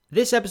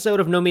This episode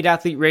of No Meat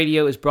Athlete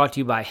Radio is brought to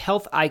you by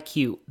Health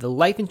IQ, the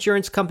life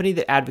insurance company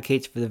that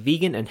advocates for the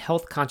vegan and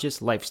health-conscious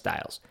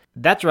lifestyles.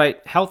 That's right,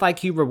 Health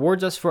IQ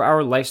rewards us for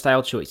our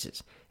lifestyle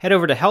choices. Head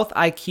over to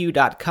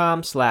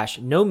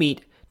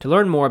healthiq.com/no-meat to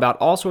learn more about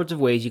all sorts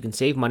of ways you can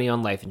save money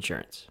on life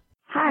insurance.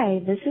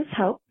 Hi, this is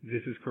Hope.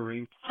 This is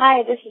Kareem.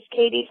 Hi, this is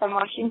Katie from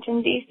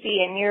Washington,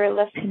 D.C., and you're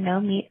listening to No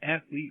Meat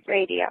Athlete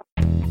Radio.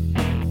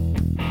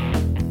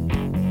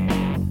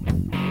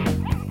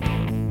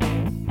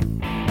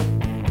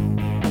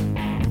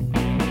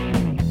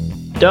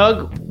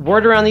 Doug,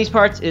 word around these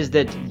parts is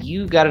that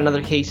you got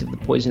another case of the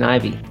poison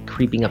ivy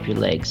creeping up your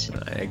legs.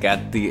 I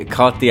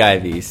caught the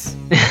ivies.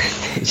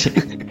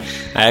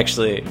 I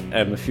actually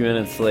am a few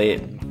minutes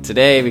late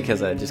today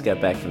because I just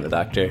got back from the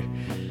doctor.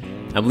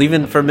 I'm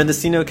leaving for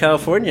Mendocino,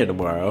 California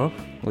tomorrow,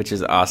 which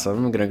is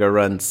awesome. I'm going to go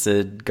run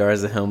Sid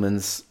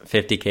Garza-Hillman's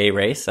 50K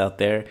race out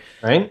there.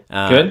 Right,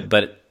 good.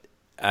 But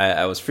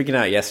I was freaking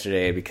out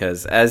yesterday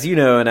because, as you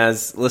know, and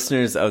as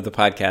listeners of the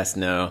podcast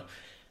know,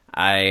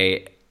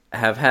 I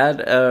have had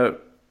a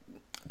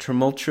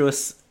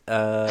tumultuous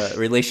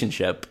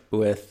relationship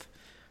with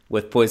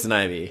poison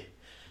ivy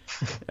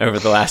over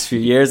the last few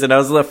years, and I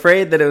was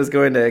afraid that it was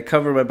going to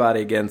cover my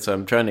body again, so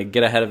I'm trying to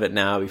get ahead of it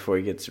now before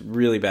it gets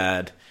really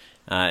bad,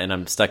 and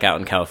I'm stuck out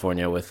in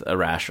California with a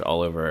rash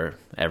all over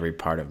every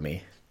part of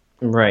me.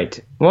 Right.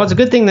 Well, it's a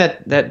good thing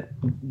that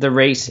the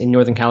race in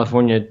Northern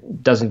California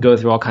doesn't go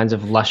through all kinds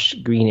of lush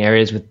green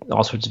areas with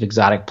all sorts of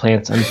exotic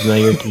plants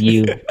unfamiliar to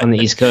you on the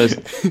East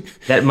Coast.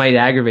 That might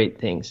aggravate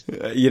things.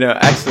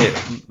 Actually,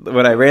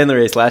 when I ran the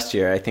race last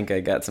year, I think I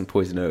got some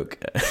poison oak.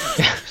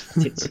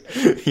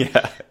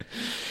 Yeah.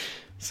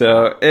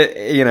 So,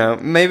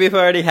 maybe if I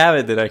already have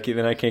it, then I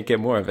can't get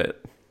more of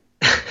it.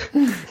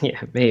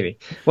 Yeah, maybe.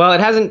 Well, it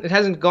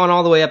hasn't gone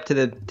all the way up to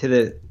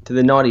the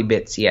naughty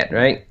bits yet,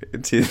 right?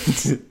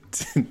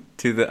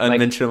 to the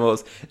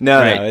unmentionables.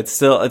 No, it's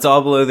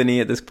all below the knee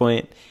at this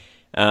point.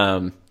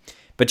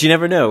 But you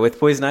never know with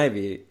poison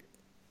ivy.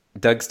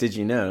 Doug's, did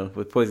you know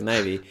with poison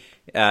ivy,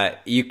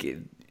 you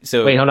can,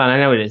 so wait, hold on. I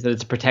know what it is. That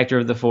it's a protector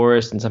of the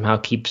forest and somehow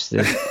keeps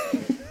the.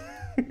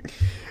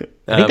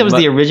 I think that was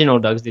the original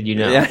Doug's. Did you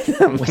know? Yeah.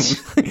 Which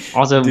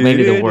also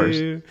maybe the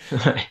worst.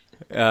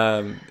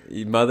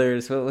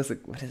 Mother's, what is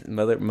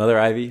it, mother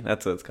ivy,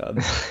 that's what it's called.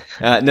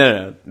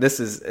 No,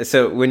 this is,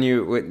 so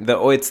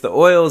it's the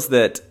oils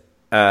that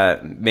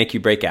make you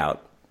break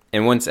out,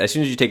 and as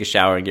soon as you take a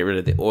shower and get rid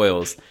of the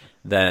oils,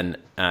 then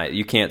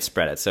you can't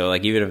spread it. So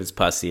like even if it's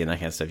pussy and that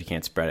kind of stuff, you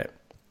can't spread it.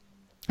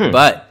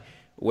 But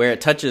where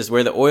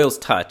the oils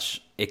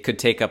touch, it could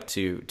take up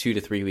to 2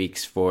 to 3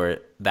 weeks for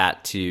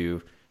that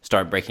to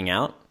start breaking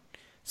out.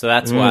 So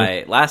that's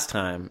why last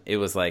time it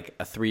was like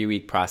a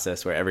 3-week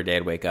process where every day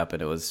I'd wake up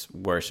and it was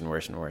worse and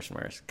worse and worse and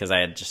worse because I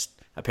had just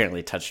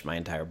apparently touched my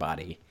entire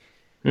body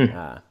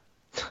Nice.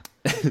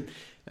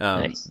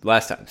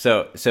 Last time.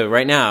 So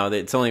right now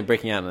it's only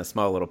breaking out in a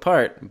small little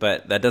part,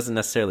 but that doesn't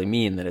necessarily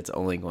mean that it's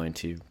only going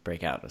to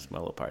break out in a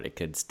small little part. It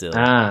could still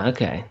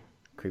okay.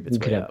 creep its You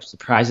way could have up.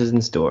 surprises in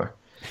store.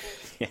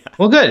 Yeah.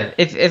 Well, good.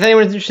 If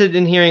anyone's interested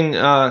in hearing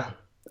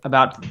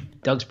about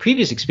Doug's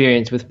previous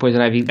experience with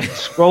poison ivy,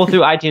 scroll through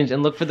iTunes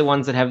and look for the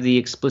ones that have the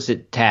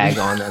explicit tag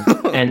on them.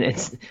 And I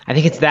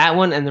think it's that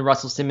one and the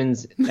Russell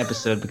Simmons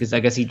episode because I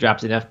guess he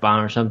drops an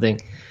F-bomb or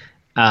something.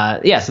 So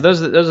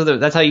those are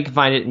that's how you can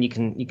find it, and you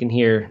can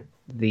hear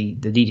the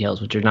details,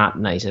 which are not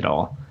nice at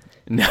all.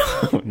 No,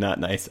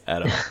 not nice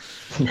at all.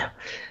 No.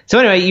 So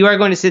anyway, you are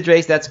going to Sid's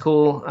race. That's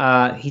cool.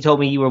 He told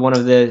me you were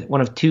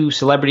one of 2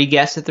 celebrity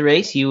guests at the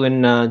race. You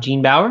and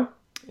Gene Bauer.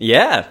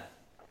 Yeah.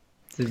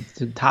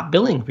 It's top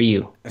billing for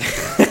you.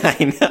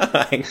 I know.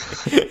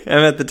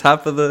 I'm at the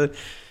top of the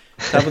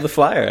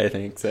flyer, I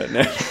think. So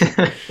no.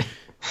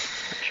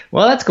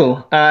 Well, that's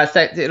cool.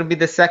 It'll be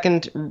the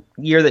second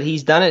year that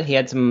he's done it. He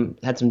had some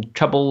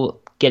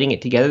trouble getting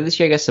it together this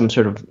year. I guess some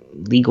sort of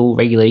legal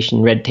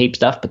regulation, red tape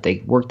stuff, but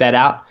they worked that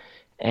out.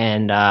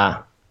 And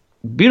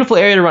beautiful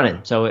area to run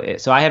in. So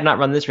I have not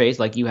run this race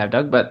like you have,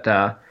 Doug, but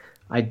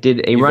I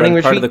did a running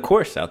retreat. Part of the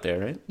course out there,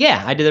 right?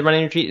 Yeah, I did a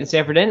running retreat in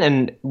Sanford Inn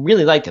and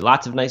really liked it.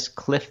 Lots of nice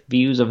cliff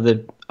views of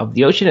the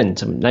ocean and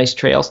some nice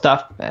trail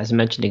stuff. As I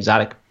mentioned,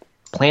 exotic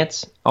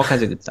plants, all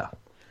kinds of good stuff.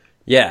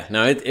 Yeah,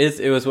 no,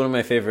 it was one of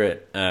my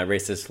favorite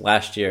races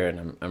last year,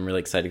 and I'm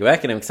really excited to go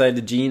back. And I'm excited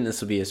to Gene. This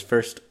will be his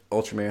first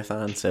ultra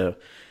marathon, so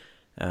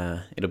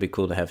it'll be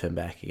cool to have him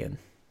back again,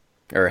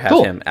 or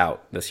have him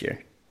out this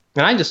year.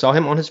 And I just saw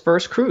him on his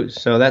first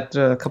cruise, so that's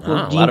a couple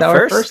of Gene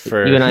Bauer firsts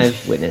that you and I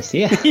have witnessed.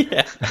 Yeah.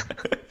 Yeah.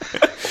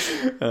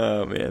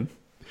 Oh, man.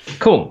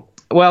 Cool.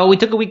 Well, we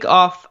took a week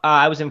off.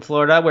 I was in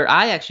Florida where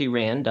I actually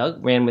ran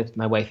with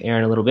my wife,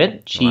 Erin, a little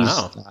bit. She's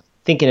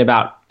thinking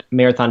about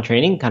marathon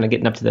training, kind of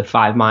getting up to the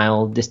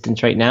 5-mile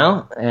distance right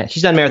now.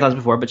 She's done marathons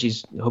before, but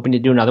she's hoping to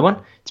do another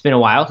one. It's been a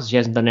while because she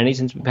hasn't done any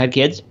since we've had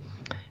kids.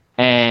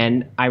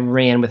 And I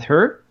ran with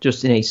her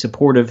just in a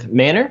supportive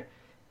manner.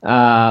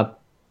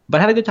 But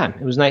had a good time.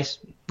 It was nice.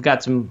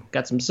 Got some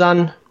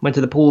sun, went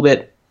to the pool a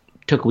bit,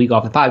 took a week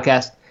off the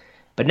podcast.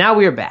 But now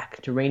we are back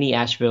to rainy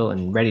Asheville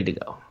and ready to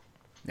go.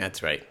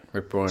 That's right.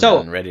 We're born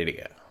and ready to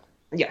go.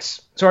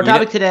 Yes. So our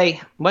topic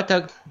today, what,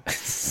 Doug? We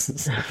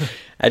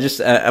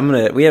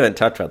haven't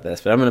talked about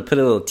this, but I'm gonna put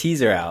a little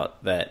teaser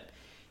out that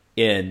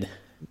I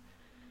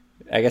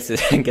guess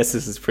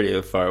this is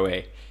pretty far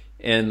away.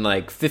 In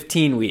like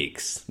 15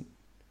 weeks,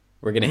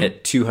 we're gonna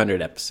hit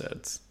 200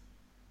 episodes.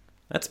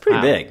 That's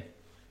pretty big.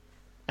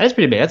 That is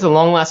pretty big. That's a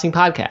long-lasting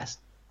podcast.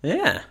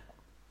 Yeah.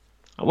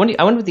 I wonder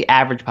what the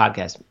average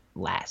podcast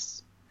lasts.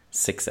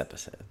 6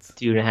 episodes.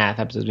 2.5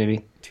 episodes,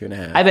 maybe.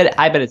 2.5.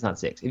 I bet it's not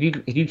 6.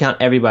 If you count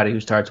everybody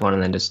who starts one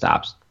and then just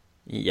stops.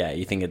 Yeah,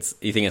 you think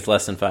it's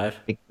less than 5?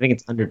 I think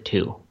it's under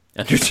 2.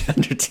 Under 2.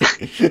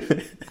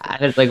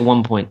 It's like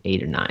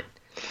 1.8 or 9.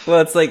 Well,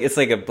 it's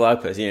like a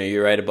blog post.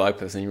 You write a blog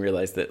post and you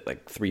realize that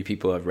like 3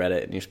 people have read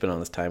it, and you spend all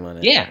this time on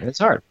it. Yeah, it's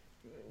hard.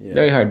 Yeah.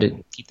 Very hard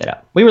to keep that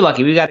up. We were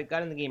lucky. We got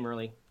in the game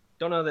early.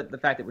 Don't know that the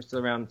fact that we're still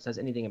around says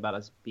anything about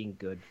us being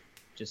good.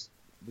 Just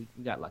we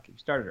got lucky. We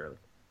started early.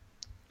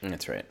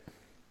 That's right.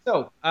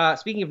 So,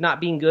 speaking of not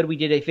being good, we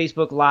did a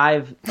Facebook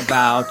Live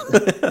about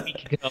a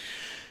week ago,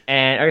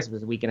 and I guess it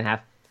was a week and a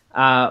half,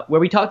 where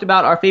we talked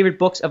about our favorite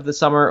books of the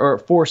summer or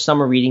for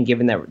summer reading,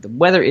 given that the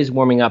weather is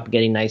warming up,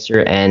 getting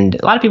nicer, and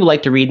a lot of people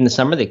like to read in the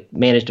summer. They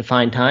manage to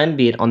find time,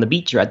 be it on the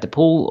beach or at the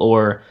pool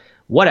or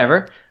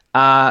whatever.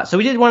 So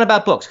we did one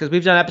about books because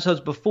we've done episodes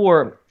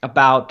before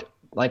about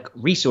like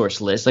resource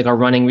lists, like our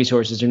running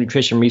resources or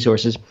nutrition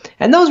resources,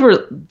 and those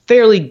were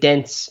fairly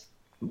dense.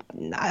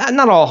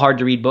 Not all hard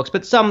to read books,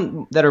 but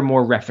some that are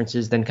more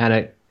references than kind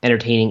of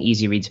entertaining,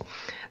 easy reads.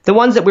 The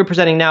ones that we're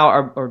presenting now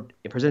are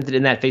presented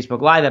in that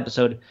Facebook Live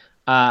episode.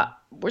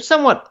 Were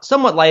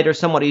somewhat lighter,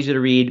 somewhat easier to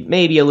read,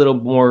 maybe a little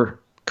more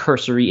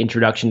cursory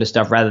introduction to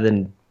stuff rather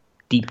than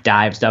deep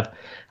dive stuff.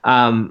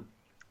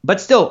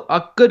 But still,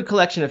 a good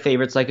collection of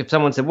favorites. Like if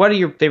someone said, what are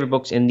your favorite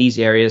books in these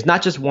areas?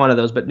 Not just one of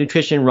those, but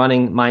nutrition,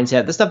 running,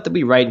 mindset, the stuff that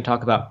we write and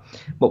talk about,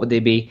 what would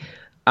they be?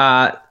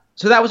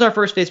 So that was our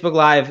first Facebook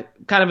Live,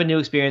 kind of a new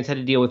experience, had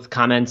to deal with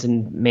comments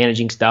and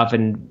managing stuff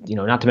and,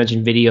 not to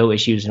mention video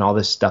issues and all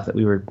this stuff that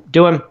we were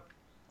doing.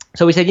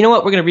 So we said, you know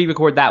what, we're going to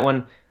re-record that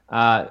one,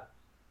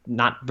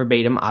 not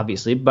verbatim,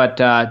 obviously, but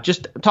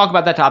just talk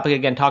about that topic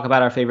again, talk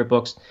about our favorite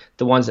books,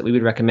 the ones that we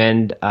would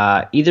recommend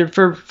either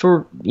for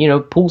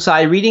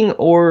poolside reading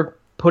or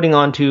putting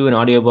onto an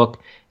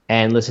audiobook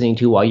and listening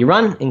to while you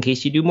run in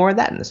case you do more of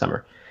that in the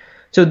summer.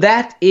 So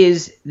that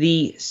is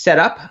the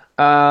setup.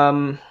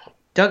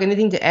 Doug,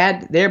 anything to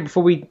add there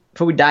before we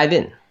dive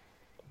in?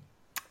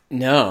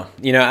 No.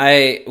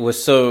 I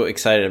was so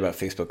excited about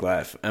Facebook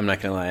Live. I'm not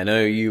going to lie. I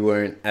know you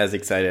weren't as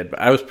excited, but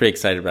I was pretty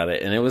excited about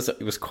it, and it was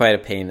quite a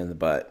pain in the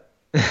butt.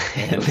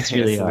 It was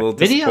really hard. A little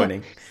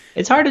disappointing. Video,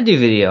 it's hard to do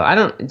video.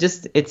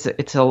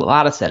 It's a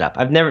lot of setup.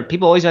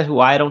 People always ask me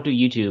why I don't do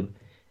YouTube,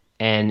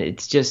 and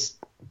it's just,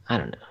 I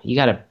don't know. You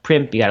got to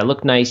primp, you got to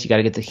look nice, you got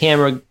to get the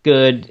camera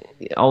good.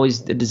 Always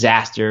a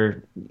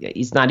disaster.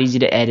 It's not easy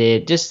to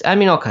edit.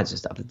 All kinds of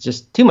stuff. It's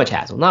just too much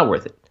hassle. Not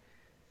worth it.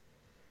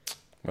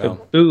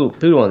 Well, so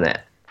boo on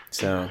that.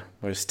 So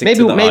we'll stick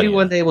to the maybe audio.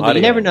 One day we'll do.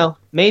 You never know.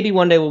 Maybe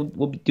one day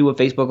we'll do a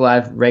Facebook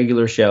Live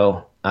regular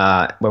show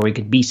where we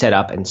could be set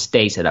up and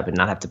stay set up and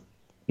not have to,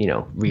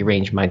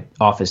 rearrange my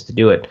office to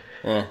do it.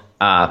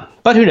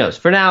 But who knows?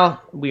 For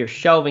now, we are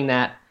shelving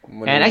that.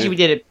 We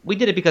did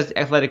it because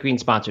Athletic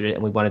Greens sponsored it,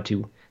 and we wanted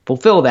to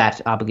fulfill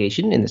that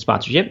obligation in the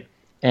sponsorship.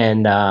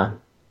 And now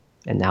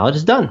it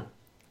is done.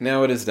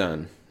 Now it is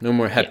done. No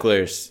more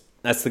hecklers. Yeah.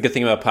 That's the good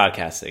thing about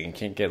podcasting. You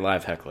can't get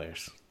live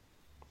hecklers.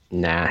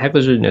 Nah,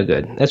 hecklers are no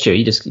good. That's true.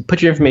 You just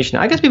put your information.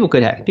 I guess people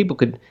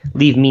could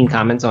leave mean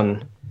comments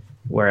on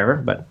wherever,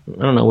 but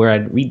I don't know where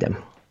I'd read them.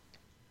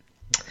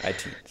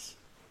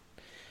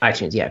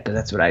 iTunes, yeah, because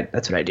that's what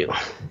I do.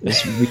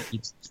 Just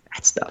read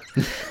that stuff.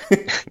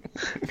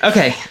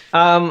 Okay.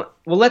 Well,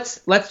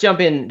 let's jump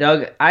in,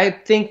 Doug. I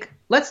think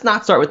let's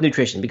not start with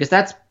nutrition because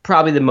that's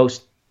probably the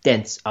most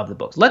dense of the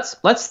books.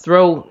 Let's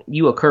throw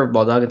you a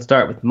curveball, Doug, and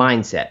start with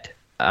mindset,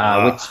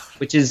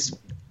 which is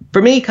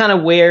for me kind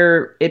of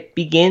where it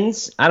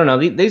begins. I don't know.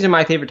 These are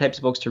my favorite types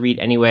of books to read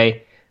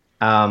anyway.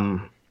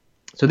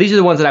 So these are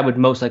the ones that I would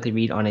most likely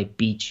read on a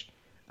beach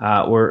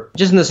or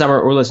just in the summer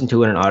or listen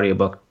to in an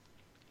audiobook.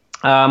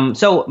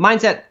 So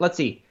mindset, let's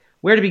see.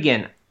 Where to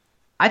begin?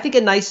 I think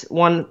a nice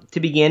one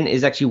to begin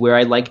is actually where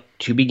I like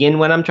to begin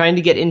when I'm trying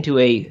to get into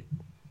a,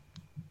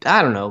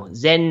 I don't know,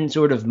 Zen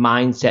sort of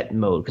mindset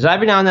mode. Because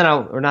every now and then,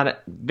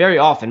 not very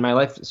often, my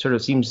life sort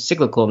of seems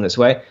cyclical in this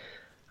way.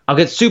 I'll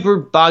get super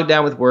bogged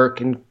down with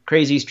work and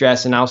crazy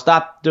stress, and I'll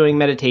stop doing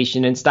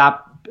meditation and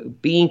stop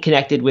being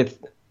connected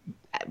with,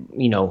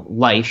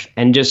 life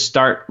and just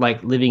start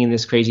like living in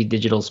this crazy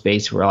digital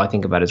space where all I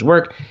think about is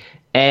work.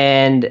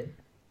 And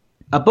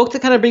a book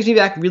that kind of brings me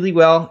back really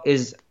well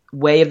is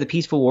Way of the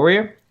Peaceful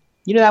Warrior.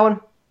 You know that one?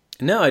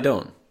 No, I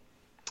don't.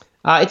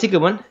 It's a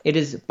good one. It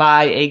is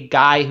by a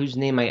guy whose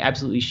name I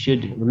absolutely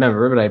should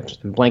remember, but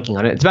I'm blanking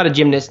on it. It's about a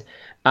gymnast.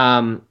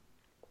 And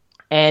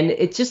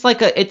it's just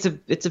like it's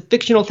a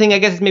fictional thing. I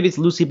guess maybe it's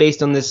loosely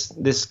based on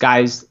this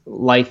guy's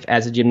life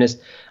as a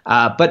gymnast.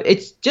 But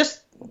it's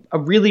just a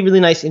really, really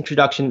nice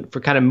introduction for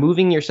kind of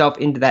moving yourself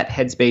into that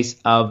headspace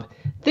of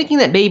thinking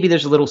that maybe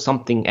there's a little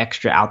something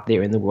extra out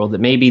there in the world,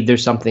 that maybe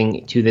there's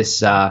something to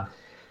this,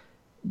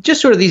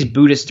 just sort of these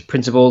Buddhist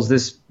principles,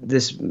 this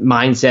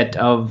mindset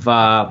of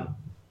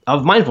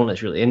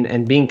mindfulness, really,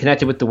 and being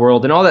connected with the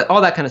world and all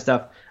that kind of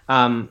stuff.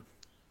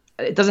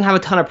 It doesn't have a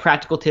ton of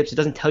practical tips. It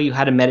doesn't tell you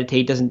how to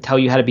meditate. Doesn't tell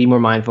you how to be more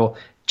mindful.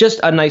 Just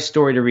a nice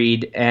story to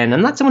read. And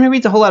I'm not someone who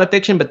reads a whole lot of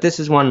fiction, but this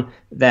is one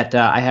that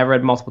I have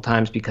read multiple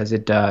times because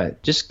it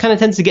just kind of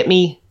tends to get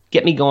me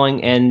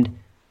going. And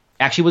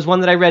actually was one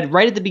that I read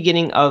right at the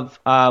beginning of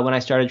when I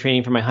started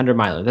training for my 100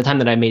 miler, the time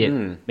that I made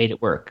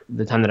it work,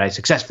 the time that I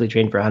successfully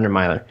trained for a 100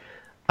 miler.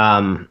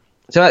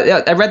 So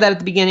I read that at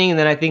the beginning, and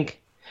then I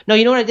think, no,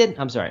 you know what I did?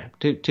 I'm sorry,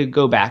 to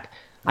go back.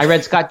 I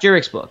read Scott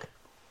Jurick's book,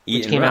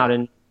 which came out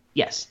in,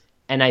 yes.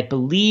 And I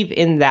believe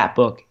in that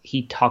book,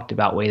 he talked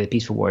about Way of the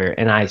Peaceful Warrior.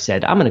 And I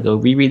said, I'm going to go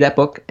reread that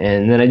book.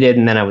 And then I did.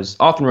 And then I was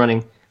off and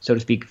running, so to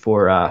speak,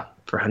 for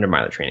 100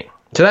 miler training.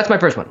 So that's my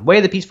first one, Way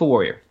of the Peaceful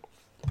Warrior.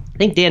 I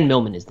think Dan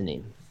Millman is the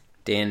name.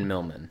 Dan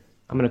Millman.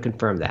 I'm going to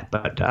confirm that,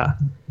 but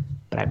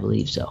I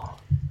believe so.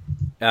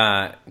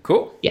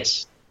 Cool.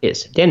 Yes, it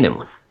is. Dan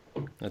Millman.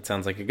 That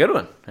sounds like a good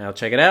one. I'll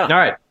check it out. All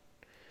right.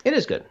 It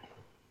is good.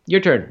 Your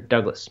turn,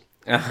 Douglas.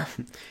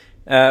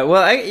 Well,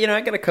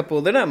 I got a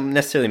couple. They're not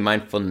necessarily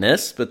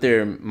mindfulness, but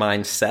they're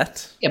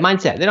mindset. Yeah,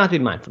 mindset. They don't have to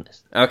be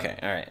mindfulness. Okay,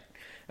 all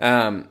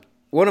right.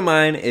 One of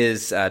mine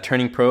is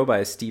Turning Pro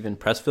by Steven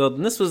Pressfield,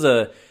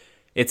 and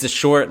it's a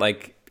short,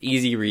 like,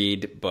 easy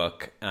read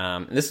book.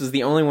 This was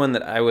the only one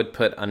that I would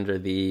put under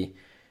the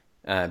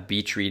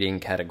beach reading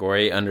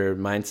category under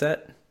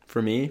mindset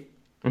for me,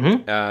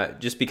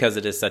 just because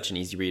it is such an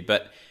easy read.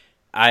 But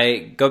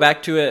I go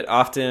back to it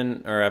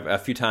often, or a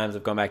few times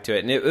I've gone back to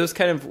it, and it was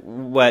kind of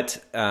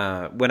what,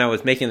 when I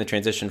was making the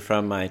transition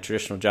from my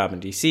traditional job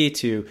in DC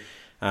to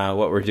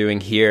what we're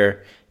doing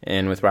here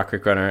and with Rock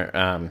Creek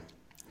Runner,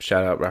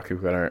 shout out Rock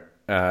Creek Runner,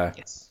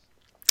 Yes.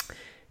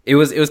 It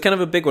was kind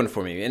of a big one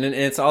for me, and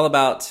it's all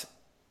about,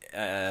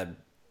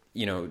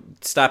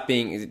 stop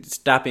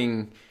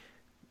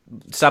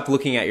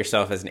looking at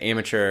yourself as an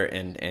amateur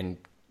and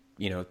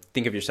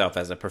think of yourself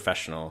as a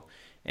professional.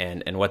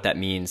 And what that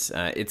means,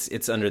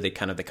 it's under the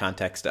kind of the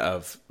context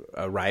of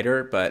a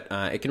writer, but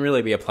it can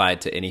really be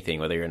applied to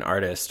anything, whether you're an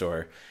artist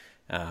or,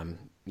 I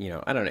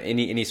don't know,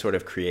 any sort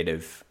of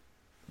creative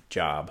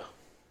job.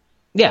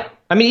 Yeah,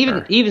 I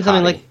mean, even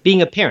something like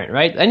being a parent,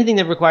 right? Anything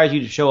that requires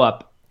you to show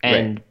up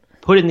and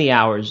put in the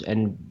hours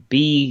and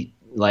be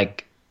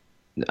like,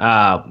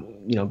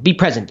 be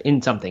present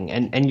in something,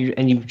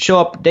 and you show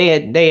up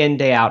day in,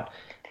 day out.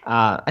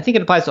 I think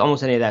it applies to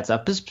almost any of that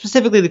stuff, but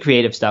specifically the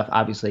creative stuff,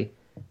 obviously.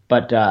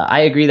 But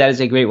I agree that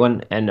is a great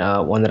one, and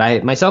one that I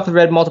myself have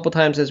read multiple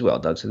times as well,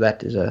 Doug. So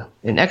that is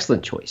an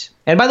excellent choice.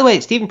 And by the way,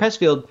 Steven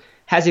Pressfield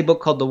has a book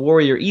called The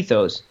Warrior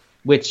Ethos,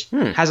 which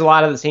has a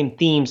lot of the same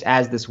themes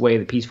as this Way of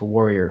the Peaceful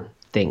Warrior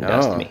thing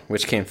does to me.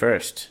 Which came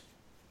first?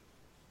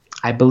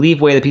 I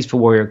believe Way of the Peaceful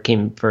Warrior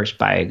came first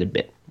by a good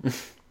bit.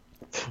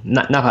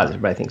 not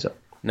positive, but I think so.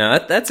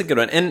 No, that's a good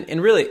one. And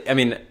really, I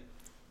mean,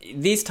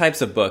 these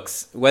types of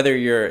books,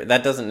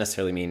 that doesn't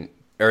necessarily mean,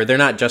 or they're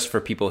not just for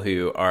people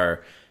who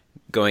are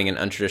going an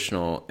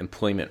untraditional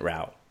employment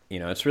route.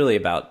 It's really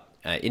about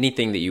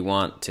anything that you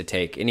want to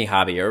take, any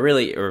hobby or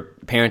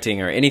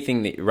parenting or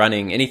anything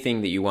running,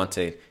 anything that you want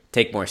to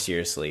take more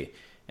seriously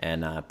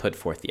and put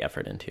forth the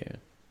effort into.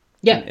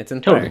 Yeah, it's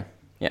inspiring. Totally.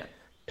 Yeah,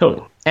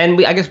 totally.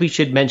 And I guess we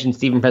should mention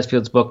Steven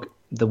Pressfield's book,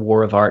 The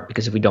War of Art,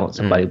 because if we don't,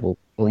 somebody will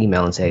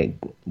email and say,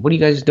 "What are you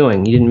guys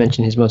doing? You didn't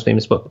mention his most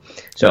famous book."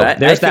 So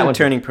there's that one.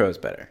 Turning Pro is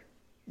better.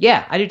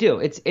 Yeah, I do too.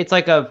 It's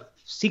like a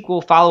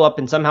sequel, follow up,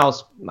 and somehow,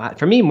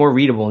 for me, more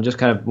readable and just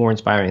kind of more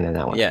inspiring than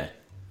that one. Yeah,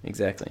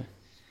 exactly.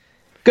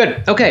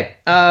 Good. Okay.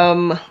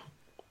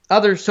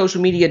 Other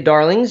social media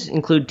darlings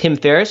include Tim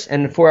Ferriss,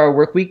 and 4 Hour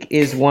Workweek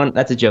is one.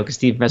 That's a joke.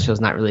 Steve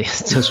Pressfield's not really a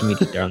social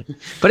media darling,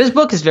 but his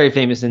book is very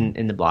famous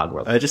in the blog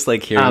world. I just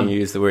like hearing you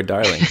use the word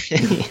darling.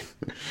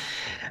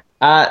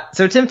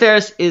 So Tim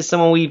Ferriss is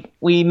someone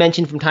we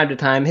mention from time to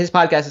time. His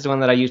podcast is one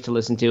that I used to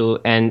listen to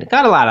and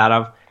got a lot out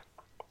of.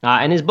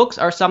 And his books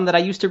are some that I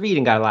used to read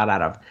and got a lot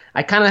out of.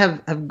 I kind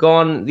of have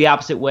gone the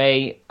opposite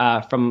way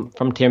from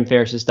Tim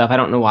Ferriss's stuff. I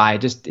don't know why.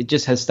 It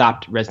just has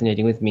stopped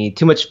resonating with me.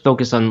 Too much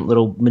focus on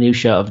little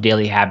minutia of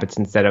daily habits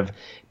instead of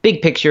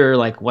big picture,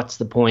 like what's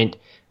the point,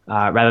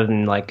 rather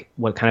than like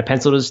what kind of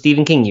pencil does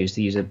Stephen King use,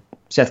 to use a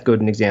Seth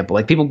Godin example.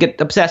 Like people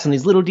get obsessed on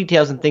these little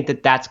details and think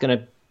that that's going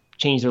to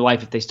change their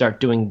life if they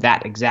start doing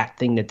that exact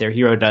thing that their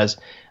hero does,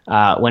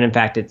 when in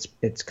fact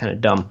it's kind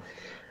of dumb.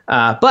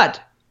 But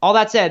all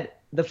that said,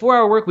 The 4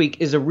 Hour Workweek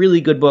is a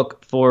really good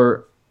book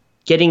for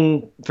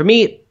getting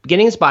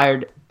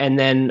inspired and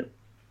then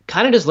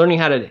kind of just learning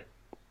how to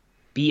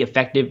be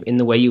effective in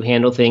the way you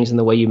handle things and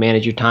the way you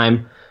manage your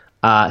time.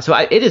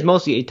 It is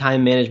mostly a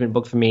time management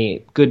book for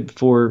me, good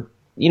for,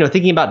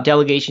 thinking about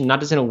delegation, not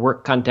just in a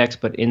work context,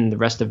 but in the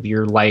rest of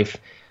your life.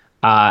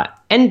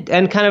 And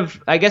kind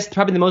of, I guess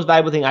probably the most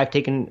valuable thing I've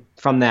taken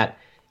from that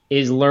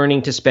is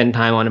learning to spend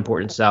time on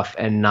important stuff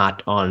and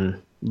not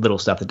on little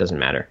stuff that doesn't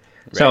matter.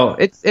 Right. So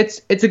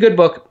it's a good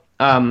book.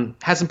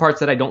 Has some parts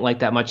that I don't like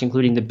that much,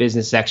 including the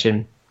business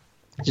section.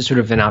 Just sort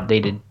of an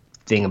outdated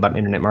thing about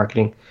internet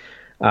marketing.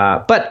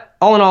 But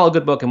all in all, a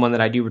good book, and one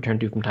that I do return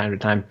to from time to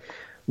time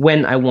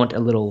when I want a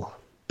little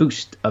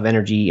boost of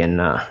energy and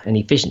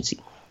efficiency.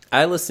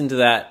 I listened to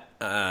that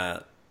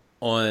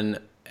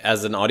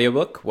as an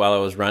audiobook while I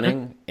was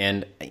running,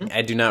 and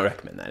I do not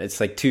recommend that. It's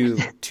like too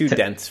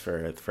dense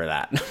for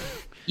that.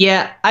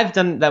 Yeah, I've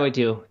done it that way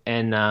too,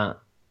 and I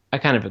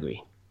kind of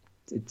agree.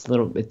 It's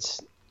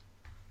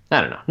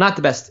I don't know, not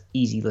the best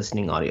easy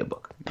listening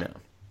audiobook. No.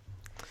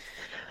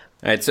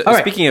 All right, so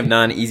speaking of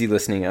non-easy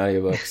listening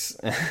audiobooks.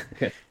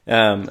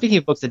 Speaking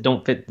of books that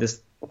don't fit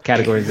this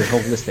category, the whole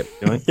list that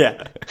we're doing.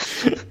 Yeah.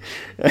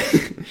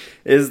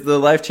 Is the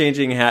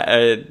life-changing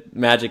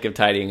magic of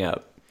tidying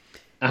up.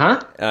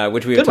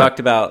 Which we have talked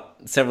about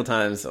several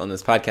times on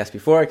this podcast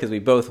before, because we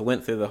both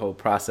went through the whole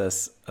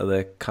process of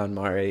the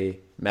KonMari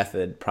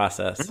method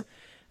process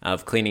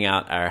of cleaning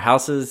out our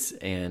houses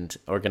and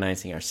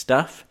organizing our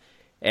stuff.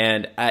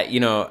 And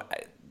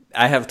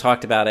I have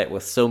talked about it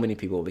with so many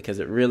people because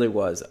it really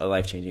was a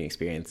life-changing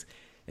experience.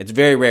 It's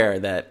very rare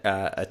that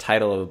a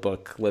title of a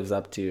book lives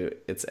up to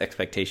its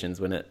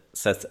expectations when it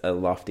sets a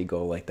lofty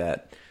goal like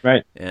that.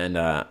 Right.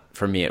 And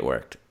for me, it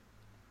worked.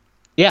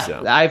 Yeah,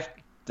 so.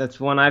 That's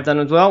one I've done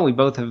as well. We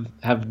both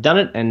have done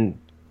it, and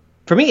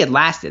for me, it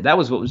lasted. That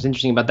was what was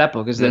interesting about that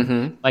book, is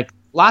that like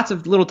lots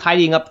of little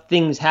tidying up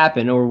things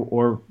happen,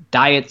 or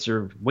diets,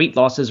 or weight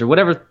losses, or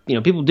whatever.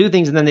 People do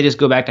things and then they just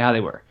go back to how they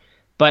were.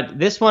 But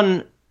this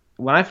one,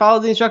 when I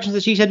followed the instructions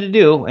that she said to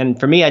do, and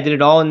for me, I did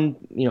it all in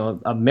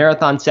a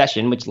marathon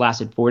session, which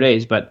lasted 4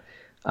 days. But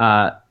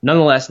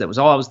nonetheless, that was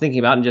all I was thinking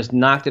about, and just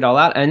knocked it all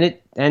out.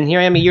 And here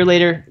I am a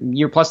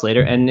year plus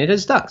later, and it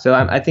has stuck. So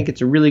I think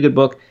it's a really good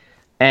book.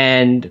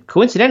 And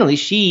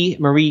coincidentally,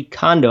 Marie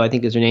Kondo, I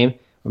think is her name,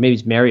 or maybe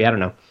it's Mary, I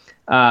don't know,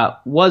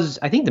 was,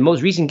 I think, the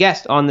most recent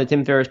guest on the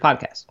Tim Ferriss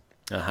podcast.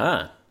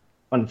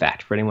 Fun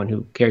fact for anyone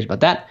who cares about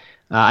that.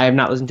 I have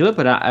not listened to it,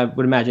 but I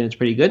would imagine it's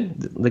pretty good.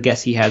 The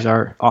guests he has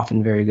are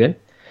often very good.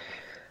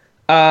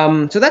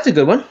 So that's a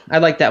good one. I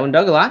like that one,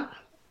 Doug, a lot.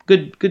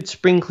 Good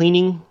spring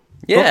cleaning.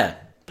 Yeah, book.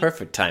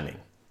 Perfect timing.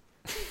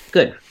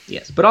 Good,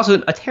 yes. But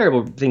also a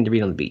terrible thing to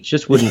read on the beach.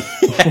 Just wouldn't.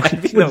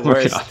 That'd be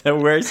the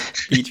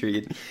worst beach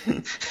read.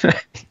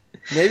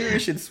 Maybe we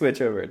should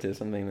switch over to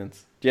something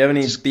that's... Do you have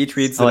any beach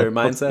reads that are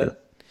mindset?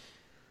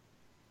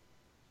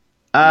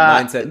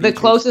 The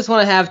closest one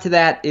I have to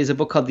that is a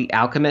book called The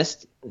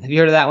Alchemist. Have you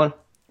heard of that one?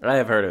 I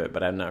have heard of it,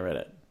 but I have not read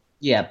it.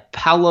 Yeah,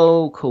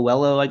 Paulo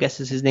Coelho, I guess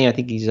is his name. I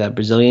think he's a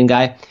Brazilian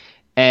guy.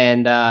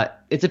 And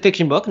it's a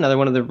fiction book, another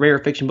one of the rare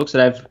fiction books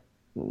that I've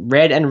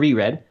read and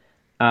reread.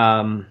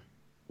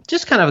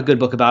 Just kind of a good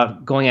book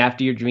about going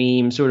after your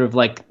dreams, sort of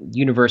like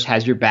universe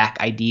has your back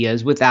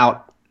ideas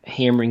without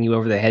hammering you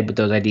over the head with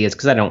those ideas,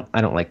 because I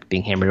don't like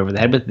being hammered over the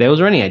head with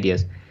those or any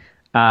ideas.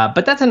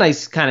 But that's a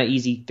nice kind of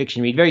easy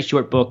fiction read. Very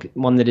short book,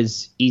 one that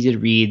is easy to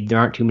read. There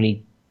aren't too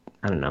many,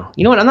 I don't know.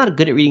 You know what? I'm not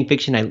good at reading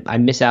fiction. I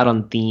miss out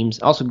on themes.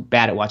 Also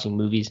bad at watching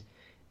movies,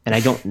 and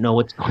I don't know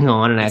what's going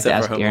on, and I have to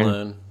ask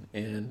Aaron.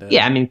 And,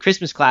 yeah, I mean,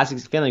 Christmas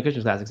classics, family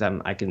Christmas classics.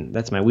 I can.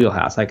 That's my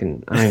wheelhouse. I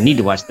don't even need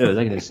to watch those.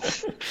 I can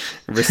just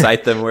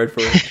recite them word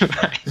for word.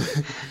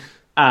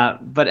 Right.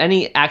 But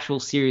any actual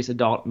serious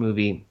adult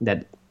movie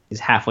that is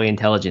halfway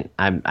intelligent,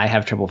 I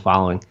have trouble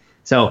following.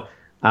 So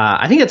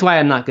I think that's why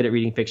I'm not good at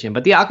reading fiction.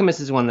 But The Alchemist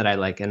is one that I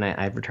like, and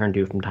I've returned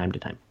to from time to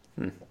time.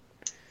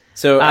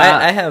 So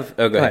I have.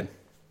 Oh, go ahead.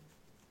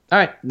 All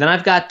right, then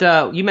I've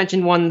got, you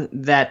mentioned one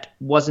that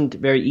wasn't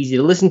very easy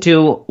to listen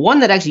to.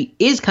 One that actually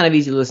is kind of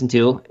easy to listen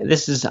to.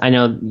 This is, I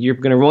know you're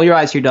going to roll your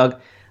eyes here, Doug.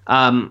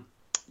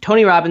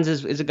 Tony Robbins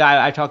is a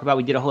guy I talk about.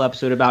 We did a whole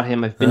episode about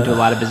him. I've been to a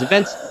lot of his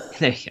events.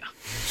 There you go.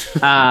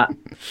 I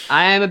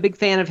am a big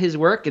fan of his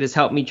work. It has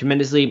helped me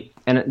tremendously.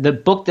 And the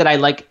book that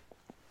I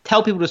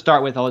tell people to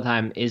start with all the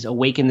time is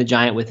Awaken the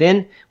Giant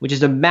Within, which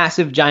is a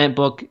massive giant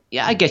book.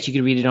 Yeah, I guess you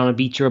could read it on a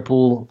beach or a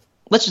pool.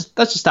 Let's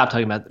just stop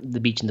talking about the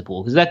beach and the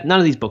pool, because none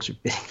of these books are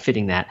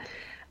fitting that.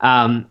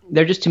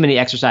 There are just too many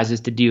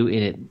exercises to do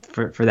in it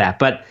for that.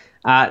 But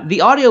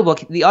the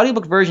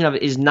audiobook version of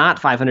it is not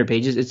 500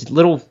 pages. It's a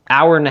little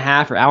hour and a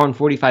half or hour and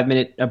 45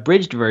 minute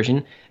abridged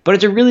version. But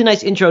it's a really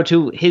nice intro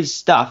to his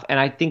stuff, and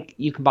I think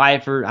you can buy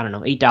it for, I don't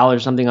know, $8 or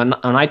something on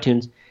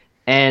iTunes,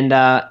 and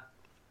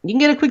you can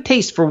get a quick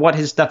taste for what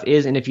his stuff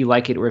is and if you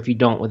like it or if you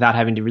don't, without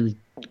having to really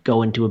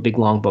go into a big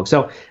long book.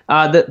 So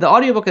the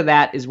audiobook of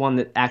that is one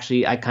that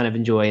actually I kind of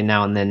enjoy and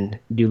now and then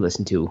do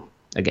listen to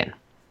again.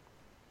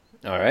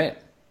 All right.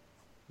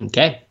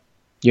 Okay.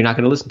 You're not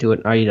going to listen to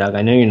it, are you, Doug?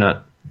 I know you're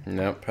not.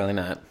 No, probably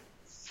not.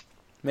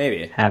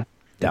 Maybe.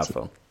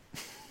 Doubtful.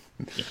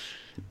 Yeah.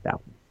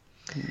 Doubtful.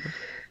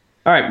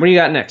 All right. What do you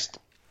got next?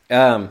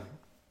 The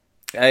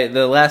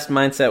last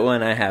mindset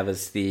one I have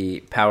is The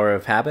Power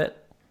of Habit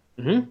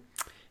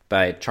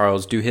by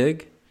Charles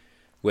Duhigg,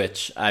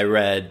 which I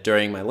read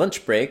during my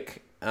lunch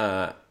break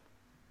at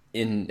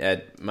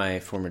my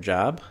former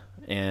job,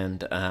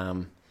 and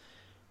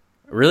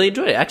Really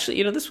enjoyed it.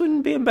 Actually, this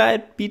wouldn't be a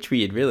bad beach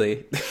read,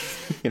 really.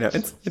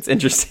 It's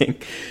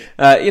interesting.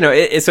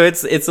 So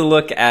it's a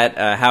look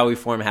at how we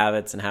form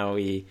habits and how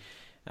we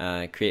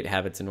create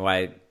habits and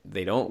why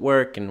they don't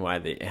work and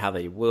how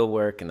they will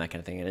work and that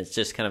kind of thing. And it's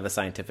just kind of a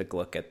scientific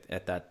look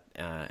at that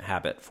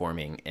habit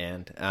forming,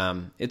 and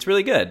it's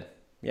really good.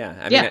 Yeah,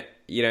 I mean,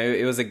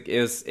 it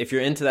was if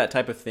you're into that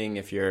type of thing,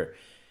 if you're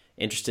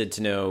interested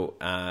to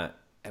know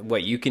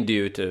what you can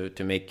do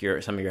to make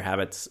some of your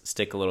habits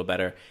stick a little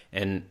better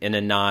and in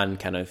a non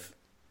kind of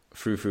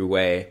frou-frou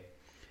way,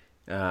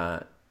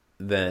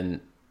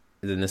 then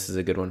this is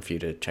a good one for you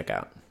to check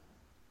out.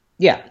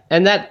 Yeah,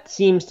 and that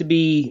seems to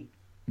be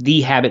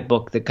the habit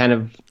book that kind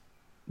of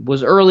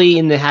was early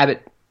in the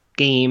habit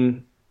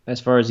game as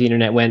far as the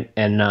internet went,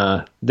 and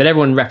that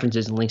everyone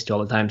references and links to all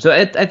the time. So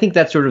I think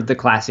that's sort of the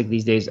classic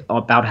these days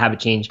about habit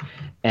change,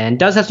 and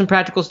does have some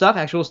practical stuff,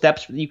 actual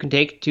steps that you can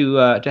take to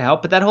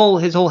help. But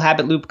his whole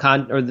habit loop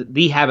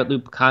the habit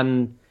loop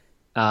construct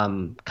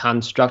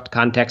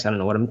context, I don't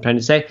know what I'm trying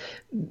to say.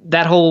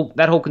 That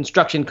whole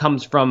construction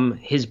comes from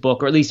his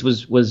book, or at least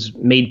was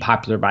made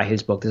popular by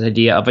his book. This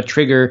idea of a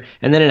trigger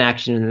and then an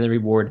action and then the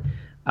reward.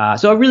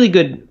 So a really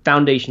good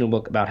foundational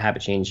book about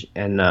habit change.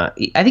 And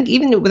I think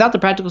even without the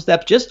practical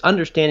steps, just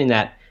understanding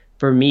that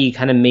for me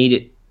kind of made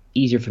it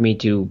easier for me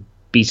to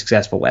be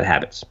successful at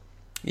habits.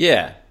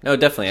 Yeah, no,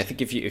 definitely. I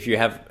think if you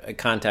have a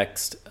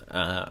context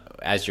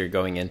as you're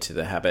going into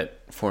the habit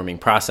forming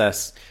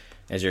process,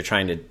 as you're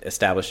trying to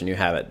establish a new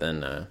habit,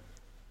 then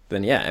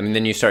yeah, I mean,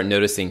 then you start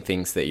noticing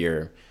things that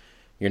you're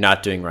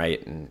not doing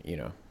right, and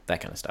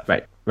that kind of stuff.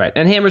 Right.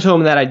 And hammers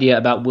home that idea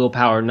about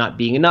willpower not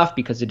being enough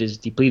because it is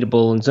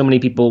depletable. And so many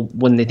people,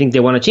 when they think they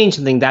want to change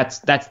something,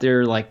 that's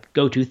their like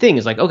go-to thing.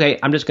 Is like, okay,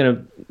 I'm just going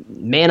to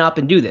man up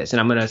and do this, and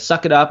I'm going to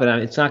suck it up,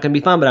 and it's not going to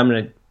be fun, but I'm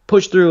going to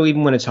push through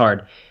even when it's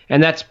hard.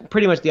 And that's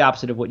pretty much the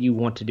opposite of what you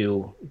want to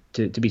do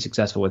to be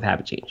successful with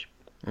habit change.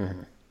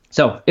 Mm-hmm.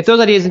 So if those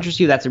ideas interest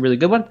you, that's a really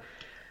good one.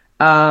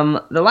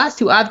 The last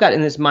two I've got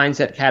in this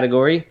mindset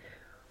category.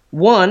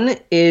 One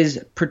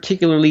is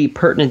particularly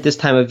pertinent this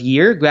time of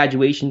year,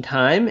 graduation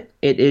time.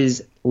 It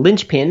is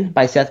Linchpin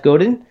by Seth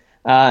Godin.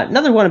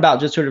 Another one about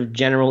just sort of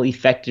general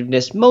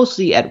effectiveness,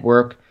 mostly at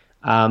work,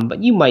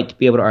 but you might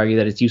be able to argue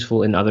that it's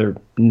useful in other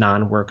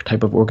non-work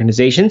type of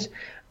organizations.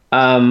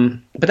 But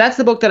that's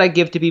the book that I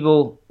give to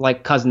people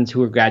like cousins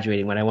who are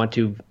graduating when I want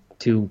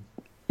to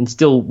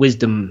instill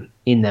wisdom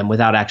in them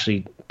without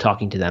actually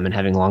talking to them and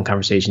having long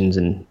conversations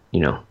and,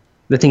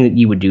 the thing that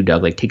you would do,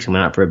 Doug, like take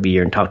someone out for a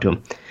beer and talk to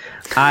them.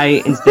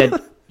 I instead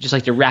just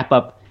like to wrap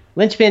up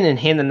Linchpin and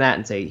hand them that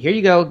and say, here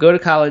you go to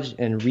college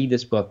and read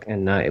this book,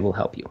 and it will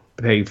help you,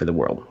 prepare you for the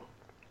world.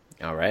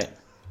 All right.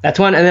 That's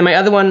one. And then my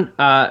other one,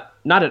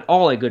 not at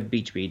all a good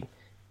beach read,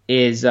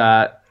 is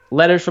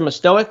Letters from a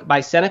Stoic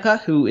by Seneca,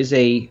 who is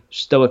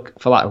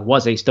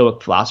was a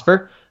Stoic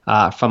philosopher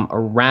from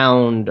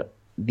around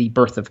the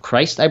birth of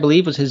Christ, I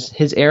believe, was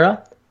his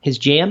era, his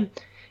jam.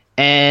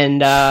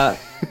 And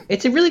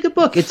it's a really good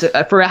book. It's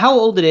for how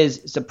old it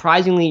is,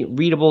 surprisingly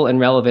readable and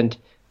relevant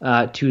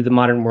to the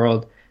modern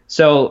world.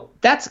 So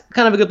that's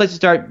kind of a good place to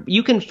start.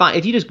 You can find,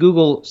 if you just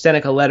Google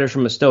Seneca Letters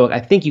from a Stoic, I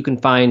think you can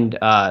find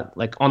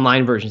like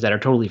online versions that are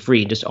totally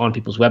free just on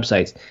people's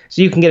websites.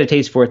 So you can get a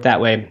taste for it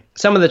that way.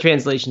 Some of the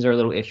translations are a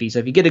little iffy. So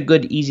if you get a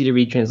good, easy to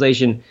read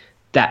translation,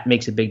 that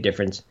makes a big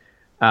difference.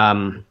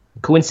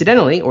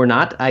 Coincidentally or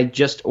not, I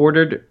just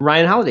ordered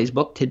Ryan Holiday's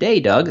book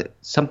today, Doug.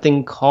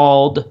 Something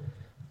called...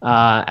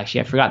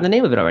 actually, I've forgotten the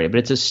name of it already, but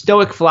it's a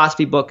Stoic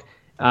philosophy book,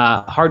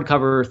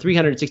 hardcover,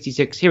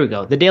 366. Here we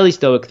go. The Daily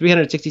Stoic,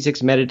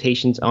 366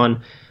 meditations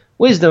on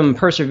wisdom,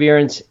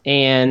 perseverance,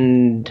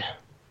 and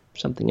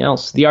something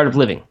else, the art of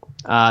living.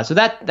 So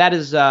that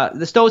is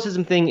the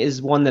Stoicism thing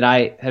is one that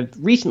I have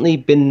recently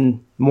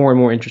been more and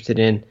more interested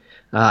in.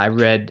 I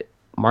read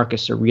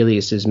Marcus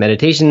Aurelius's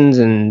Meditations,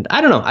 and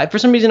I don't know. For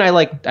some reason, I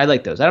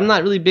like those. I'm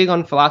not really big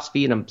on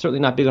philosophy, and I'm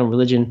certainly not big on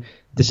religion.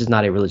 This is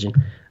not a religion.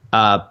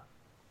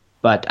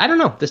 But I don't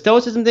know. The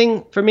Stoicism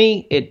thing, for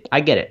me, I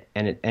get it,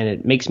 and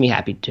it makes me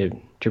happy to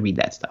read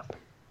that stuff.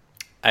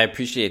 I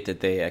appreciate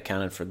that they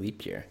accounted for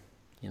leap year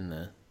in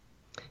the...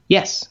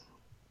 Yes.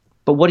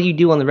 But what do you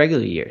do on the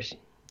regular years?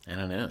 I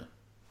don't know.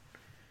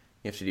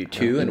 You have to do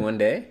 2 in one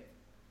day?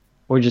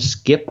 Or just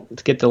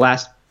skip the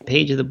last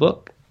page of the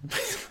book. I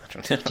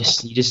don't know.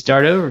 You just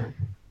start over.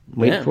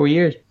 Wait 4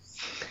 years.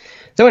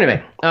 So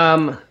anyway,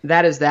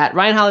 that is that.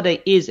 Ryan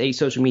Holiday is a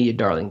social media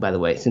darling, by the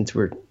way, since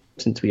we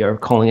are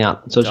calling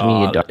out social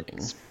media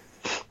darlings.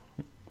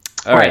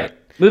 All right.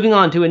 Moving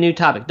on to a new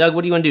topic. Doug,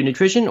 what do you want to do?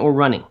 Nutrition or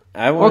running?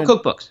 Or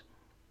cookbooks?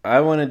 I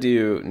want to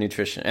do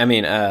nutrition.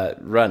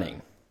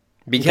 Running.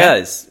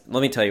 Because,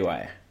 let me tell you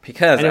why.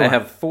 Because I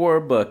have 4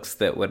 books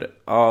that would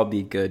all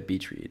be good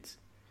beach reads.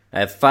 I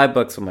have 5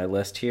 books on my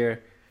list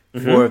here.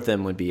 4 of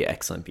them would be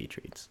excellent beach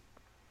reads.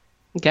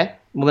 Okay.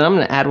 Well, then I'm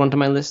going to add one to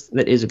my list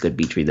that is a good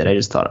beach read that I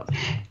just thought of.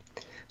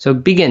 So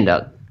begin,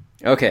 Doug.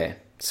 Okay.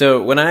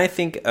 So when I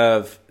think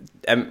of...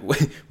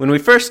 when we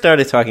first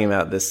started talking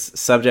about this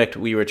subject,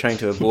 we were trying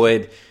to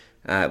avoid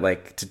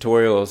like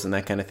tutorials and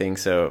that kind of thing.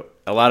 So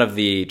a lot of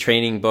the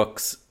training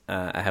books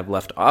I have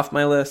left off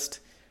my list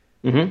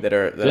that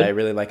I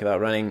really like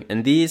about running.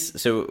 And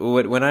these, so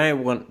when I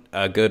want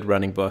a good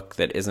running book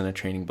that isn't a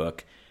training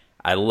book,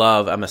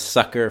 I'm a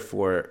sucker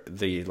for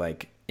the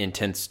like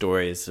intense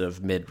stories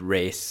of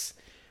mid-race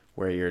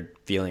where you're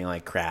feeling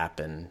like crap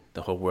and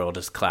the whole world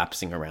is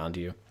collapsing around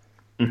you.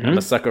 I'm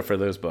a sucker for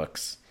those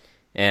books.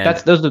 And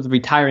those are the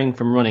retiring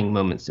from running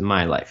moments in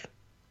my life,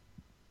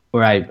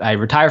 where I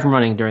retire from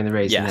running during the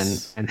race,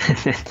 yes. and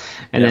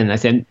then I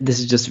said, "This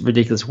is just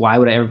ridiculous. Why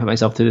would I ever put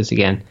myself through this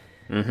again?"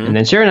 And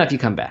then, sure enough, you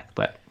come back.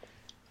 But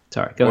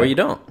sorry, go ahead. Or you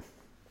don't.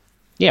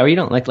 Yeah, or you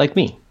don't, like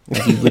me.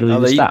 Like you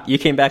literally stopped. You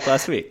came back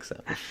last week, so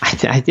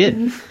I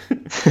did.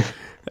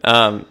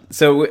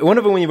 So one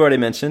of them you've already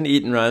mentioned,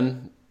 Eat and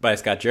Run by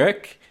Scott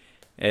Jurek,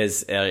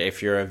 is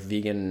if you're a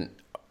vegan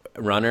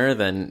runner,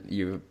 then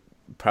you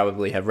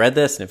probably have read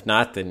this, and if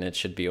not, then it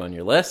should be on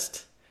your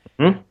list.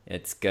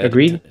 It's good.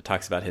 Agreed. It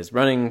talks about his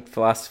running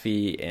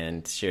philosophy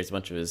and shares a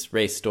bunch of his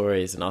race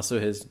stories, and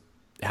also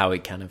how he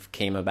kind of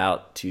came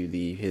about to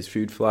his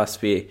food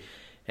philosophy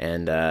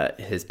and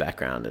his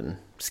background and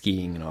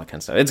skiing and all that kind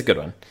of stuff. It's a good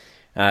one,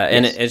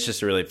 and it's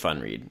just a really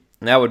fun read.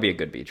 And that would be a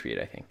good beach read,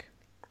 I think.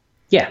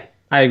 Yeah,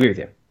 I agree with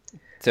you.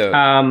 So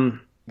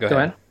go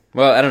ahead.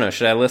 Well, I don't know.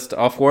 Should I list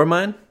all 4 of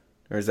mine,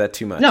 or is that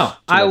too much? No,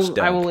 I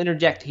will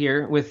interject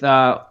here with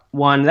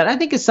one that I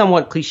think is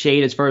somewhat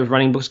cliched as far as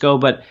running books go,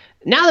 but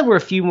now that we're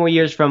a few more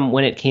years from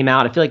when it came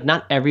out, I feel like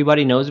not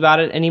everybody knows about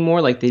it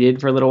anymore like they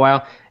did for a little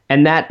while,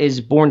 and that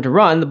is Born to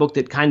Run, the book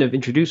that kind of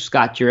introduced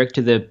Scott Jurek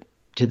to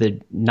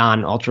the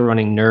non-ultra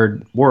running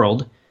nerd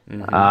world,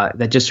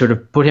 that just sort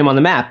of put him on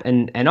the map,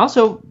 and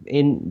also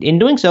in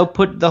doing so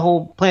put the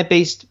whole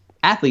plant-based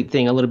athlete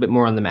thing a little bit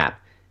more on the map,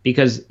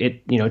 because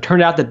it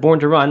turned out that Born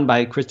to Run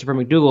by Christopher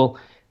McDougall,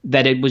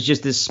 that it was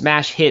just this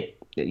smash hit.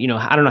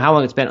 I don't know how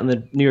long it's been on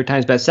the New York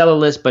Times bestseller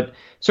list, but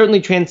certainly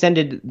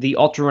transcended the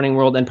ultra running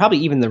world and probably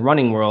even the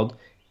running world,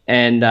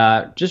 and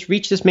just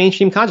reached this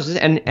mainstream consciousness.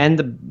 And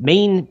the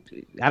main,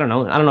 I don't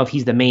know if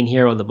he's the main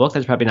hero of the book.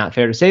 That's probably not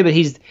fair to say, but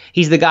he's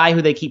the guy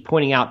who they keep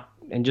pointing out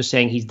and just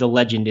saying he's the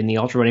legend in the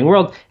ultra running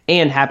world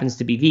and happens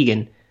to be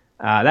vegan.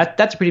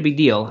 That's a pretty big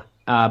deal.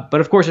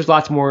 But of course, there's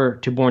lots more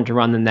to Born to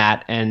Run than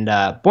that. And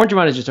Born to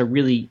Run is just a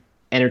really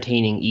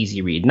entertaining,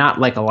 easy read. Not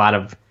like a lot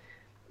of,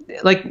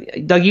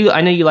 like, Doug,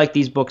 I know you like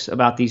these books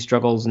about these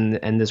struggles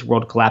and this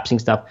world collapsing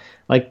stuff.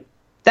 Like,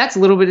 that's a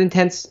little bit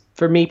intense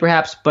for me,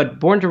 perhaps. But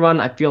Born to Run,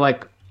 I feel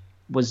like,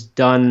 was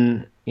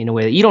done in a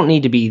way that you don't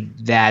need to be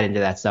that into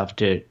that stuff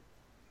to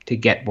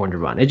get Born to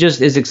Run. It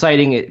just is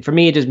exciting. For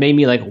me, it just made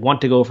me like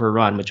want to go for a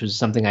run, which was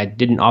something I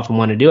didn't often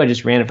want to do. I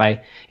just ran if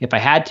I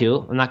had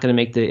to. I'm not going to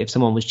make the if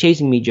someone was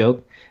chasing me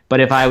joke, but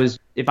if I was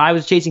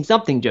chasing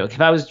something joke,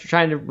 if I was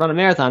trying to run a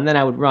marathon, then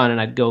I would run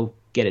and I'd go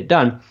get it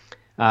done,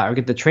 or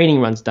get the training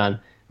runs done.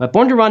 But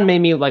Born to Run made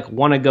me like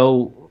want to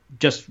go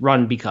just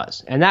run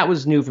because, and that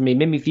was new for me. It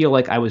made me feel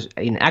like I was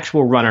an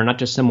actual runner, not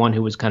just someone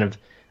who was kind of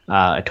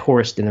a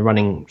tourist in the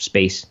running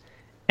space.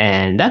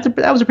 And that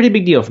was a pretty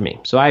big deal for me.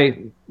 So I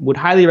would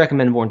highly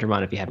recommend Born to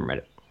Run if you haven't read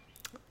it.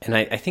 And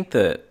I think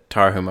the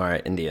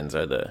Tarahumara Indians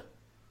are the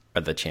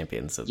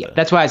champions of the...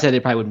 That's why I said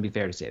it probably wouldn't be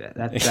fair to say that.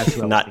 That's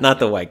not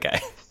the white guy.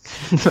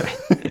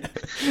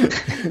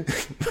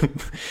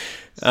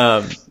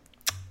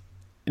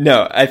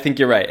 No, I think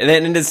you're right, and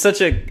it is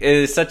such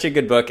a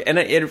good book, and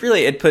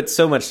it put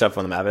so much stuff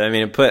on the map. I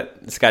mean, it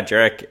put Scott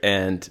Jurek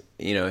and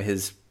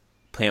his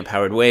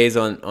plant-powered ways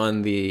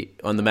on the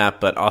map,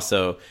 but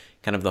also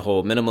kind of the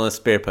whole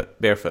minimalist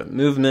barefoot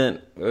movement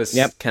was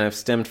kind of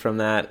stemmed from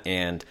that,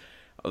 and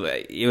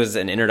it was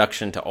an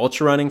introduction to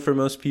ultra running for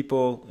most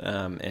people,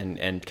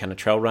 and kind of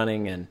trail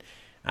running, and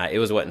it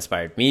was what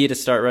inspired me to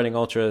start running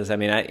ultras. I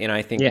mean,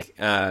 I think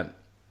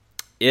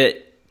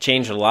it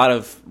changed a lot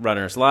of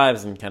runners'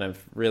 lives and kind of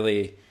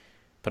really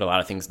put a lot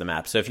of things on the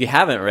map. So if you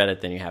haven't read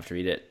it, then you have to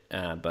read it.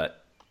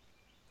 But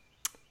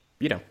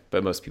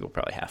most people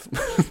probably have.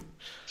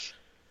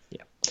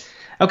 Yeah.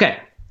 Okay.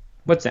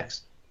 What's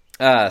next?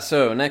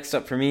 So next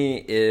up for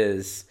me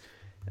is,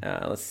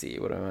 let's see,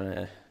 what do I want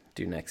to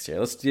do next here?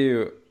 Let's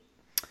do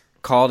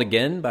Called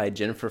Again by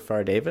Jennifer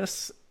Farr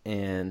Davis.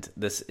 And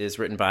this is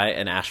written by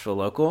an Asheville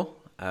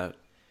local, a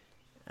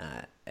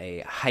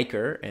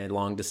hiker, a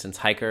long-distance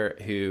hiker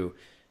who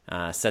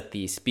set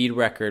the speed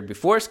record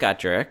before Scott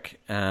Jurek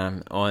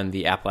on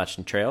the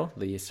Appalachian Trail,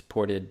 the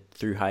supported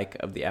through hike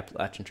of the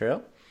Appalachian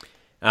Trail.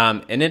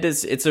 And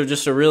it's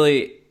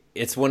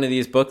one of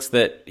these books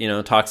that,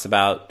 talks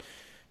about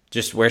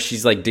just where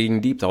she's like digging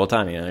deep the whole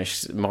time.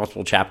 There's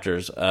multiple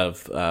chapters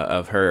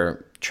of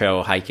her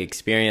trail hike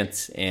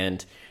experience.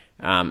 And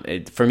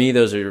for me,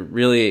 those are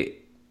really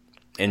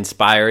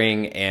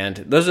inspiring. And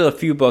those are a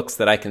few books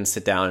that I can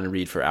sit down and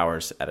read for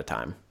hours at a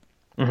time.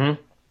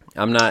 Mm-hmm.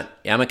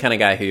 I'm a kind of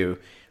guy who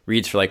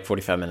reads for like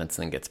 45 minutes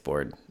and then gets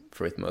bored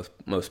with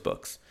most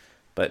books.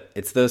 But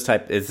it's this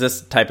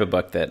type of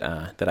book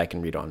that I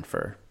can read on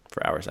for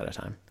hours at a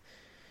time.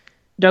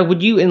 Doug,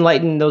 would you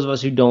enlighten those of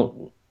us who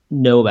don't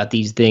know about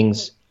these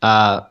things?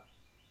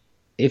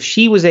 If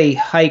she was a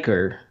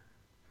hiker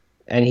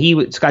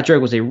and Scott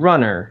Jurek was a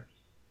runner.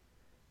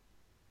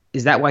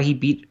 Is that why he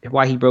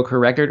broke her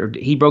record? Or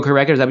he broke her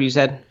record? Is that what you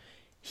said?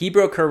 He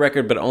broke her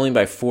record, but only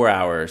by 4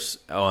 hours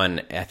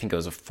on, I think it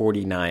was a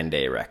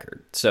 49-day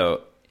record.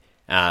 So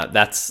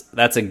that's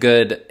a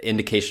good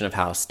indication of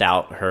how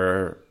stout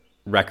her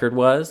record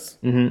was.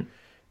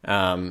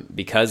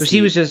 Because so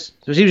she was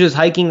just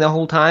hiking the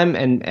whole time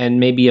and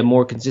maybe a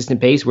more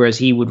consistent pace, whereas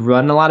he would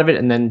run a lot of it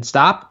and then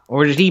stop,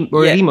 or did he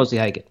mostly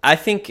hike it? I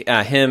think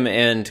him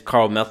and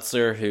Carl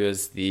Meltzer, who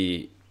is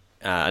the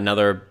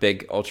another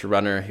big ultra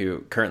runner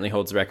who currently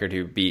holds the record,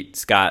 who beat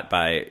Scott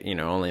by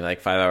only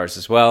like 5 hours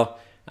as well.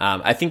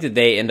 I think that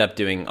they end up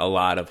doing a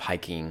lot of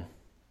hiking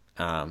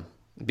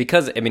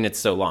because it's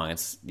so long.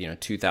 It's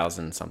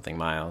 2,000 something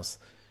miles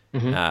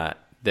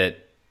that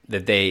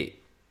they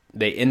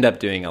end up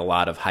doing a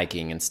lot of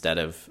hiking instead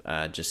of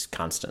just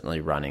constantly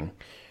running.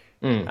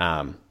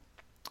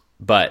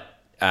 But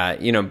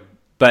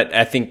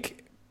I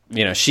think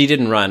she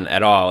didn't run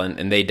at all,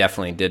 and they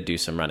definitely did do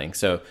some running.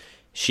 So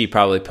she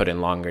probably put in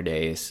longer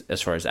days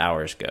as far as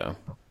hours go.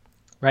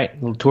 Right,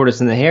 little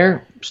tortoise in the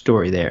hare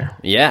story there.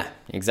 Yeah,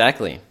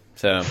 exactly.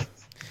 So,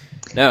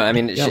 no,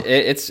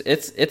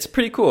 it's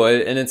pretty cool,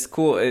 and it's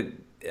cool,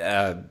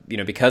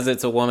 because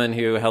it's a woman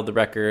who held the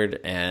record,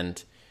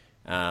 and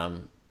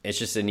it's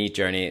just a neat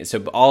journey.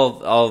 So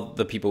all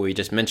the people we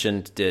just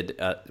mentioned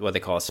did what they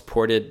call a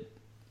supported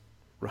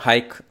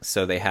hike.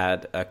 So they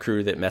had a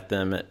crew that met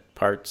them at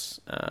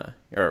parts,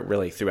 or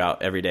really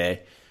throughout every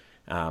day,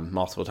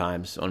 multiple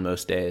times on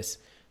most days,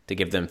 to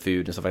give them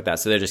food and stuff like that.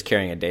 So they're just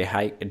carrying a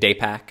day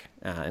pack,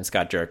 and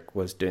Scott Jurek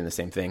was doing the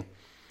same thing.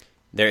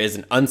 There is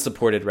an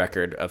unsupported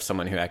record of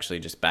someone who actually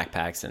just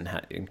backpacks and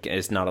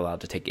is not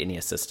allowed to take any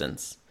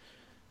assistance,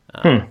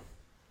 and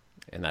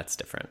that's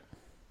different.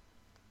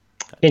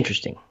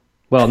 Interesting.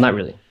 Well, not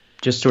really.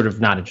 Just sort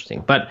of not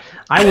interesting. But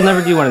I will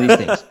never do one of these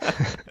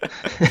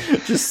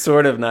things. Just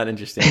sort of not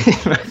interesting.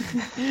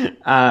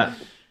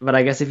 But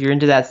I guess if you're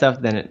into that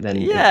stuff,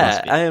 then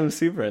yeah, I am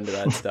super into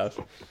that stuff.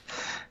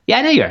 Yeah,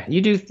 I know you are.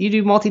 You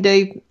do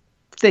multi-day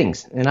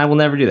things, and I will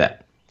never do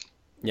that.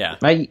 Yeah.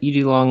 Right? You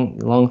do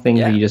long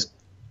things where you just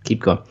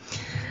keep going.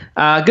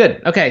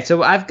 Good. Okay,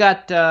 so I've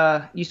got.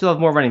 You still have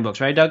more running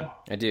books, right, Doug?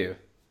 I do.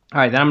 All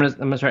right, then I'm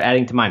gonna start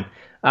adding to mine.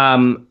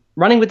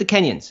 Running with the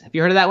Kenyans. Have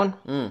you heard of that one?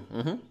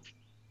 Mm-hmm.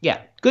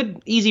 Yeah,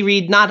 good, easy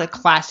read. Not a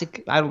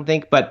classic, I don't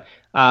think, but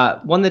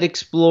one that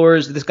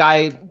explores. This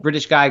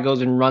British guy,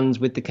 goes and runs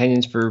with the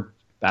Kenyans for,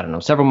 I don't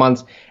know, several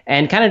months,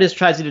 and kind of just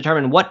tries to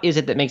determine what is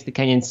it that makes the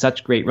Kenyans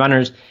such great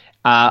runners.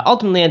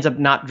 Ultimately ends up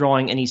not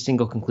drawing any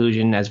single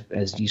conclusion, as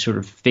you sort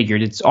of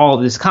figured. It's all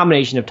this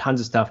combination of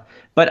tons of stuff.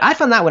 But I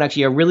found that one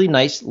actually a really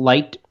nice,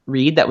 light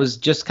read that was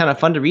just kind of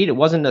fun to read. It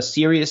wasn't a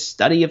serious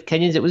study of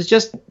Kenyans. It was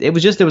just there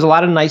was a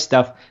lot of nice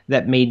stuff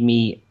that made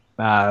me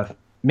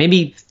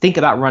maybe think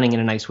about running in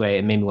a nice way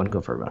and made me want to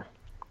go for a run.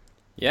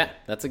 Yeah,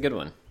 that's a good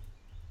one.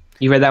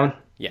 You read that one?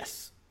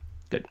 Yes.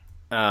 Good.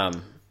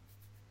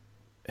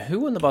 Who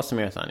won the Boston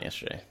Marathon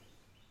yesterday?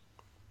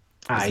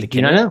 I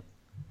do not know.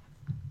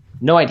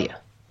 No idea.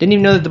 Didn't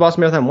even know that the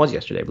Boston Marathon was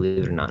yesterday,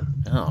 believe it or not.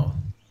 Oh.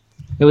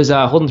 It was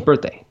Holden's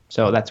birthday,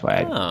 so that's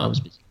why I was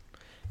busy.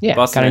 Yeah,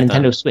 Boston got a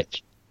Marathon. Nintendo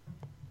Switch.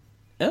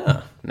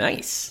 Oh,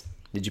 nice.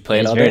 Did you play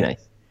it all very day?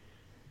 Nice.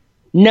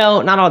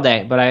 No, not all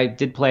day, but I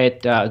did play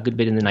it a good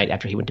bit in the night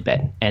after he went to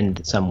bed,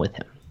 and some with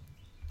him.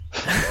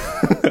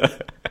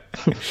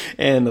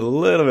 And a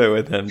little bit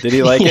with him. Did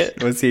he like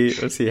it? Was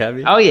he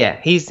happy? Oh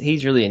yeah,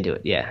 he's really into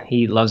it. Yeah,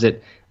 he loves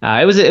it.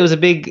 It was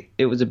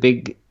a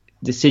big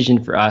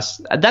decision for us.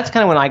 That's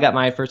kind of when I got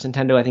my first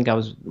Nintendo. I think I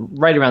was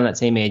right around that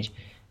same age,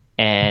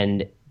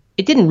 and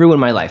it didn't ruin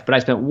my life, but I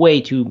spent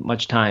way too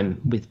much time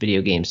with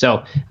video games.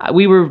 So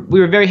we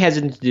were very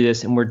hesitant to do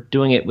this, and we're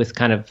doing it with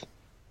kind of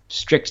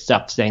strict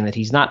stuff, saying that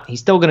he's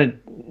still going to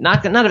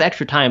not have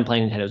extra time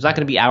playing Nintendo. It's not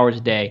going to be hours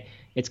a day.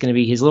 It's going to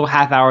be his little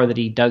half hour that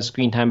he does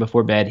screen time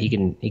before bed. He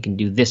can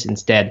do this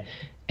instead.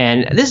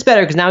 And this is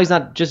better because now he's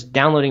not just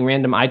downloading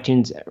random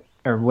iTunes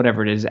or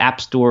whatever it is, App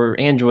Store,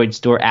 Android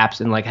Store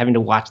apps, and like having to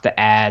watch the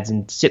ads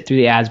and sit through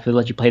the ads before they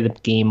let you play the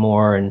game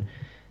more, and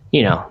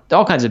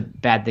all kinds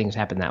of bad things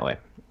happen that way.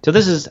 So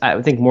this is,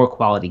 I think, more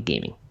quality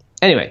gaming.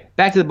 Anyway,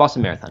 back to the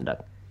Boston Marathon,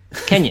 Doug.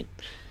 Kenyan,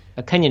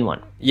 a Kenyan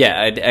one.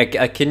 Yeah,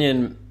 a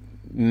Kenyan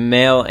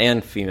male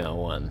and female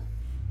one.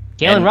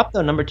 Galen Rupp,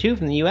 though, number 2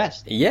 from the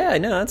U.S. Yeah, I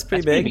know, that's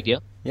pretty big. Pretty big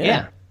deal.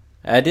 Yeah.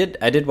 I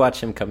did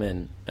watch him come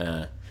in.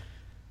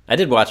 I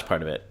did watch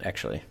part of it,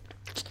 actually,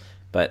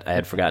 but I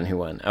had forgotten who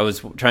won. I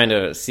was trying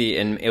to see,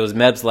 and it was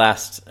Meb's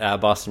last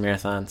Boston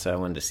Marathon, so I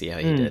wanted to see how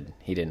he did.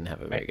 He didn't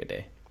have a very good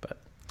day, but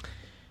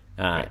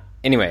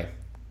anyway.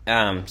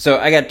 So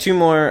I got 2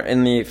 more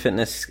in the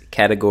fitness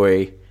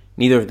category.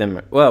 Neither of them,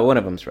 one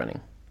of them's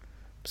running.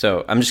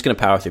 So I'm just going to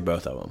power through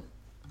both of them.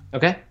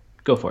 Okay,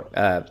 go for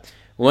it.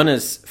 One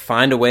is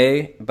Find a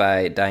Way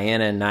by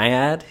Diana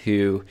Nyad,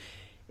 who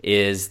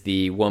is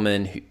the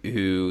woman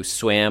who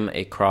swam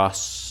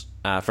across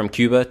from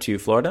Cuba to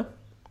Florida.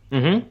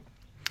 Mm-hmm.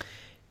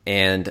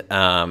 And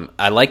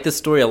I like this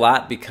story a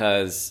lot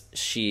because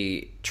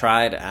she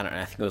tried, I don't know,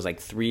 I think it was like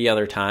 3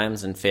 other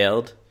times and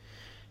failed.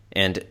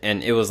 And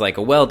it was like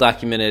a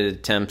well-documented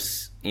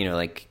attempts,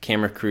 like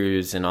camera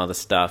crews and all this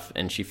stuff,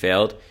 and she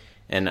failed.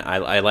 And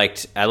I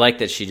liked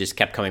that she just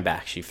kept coming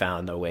back. She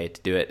found a way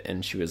to do it,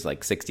 and she was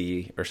like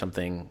 60 or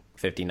something,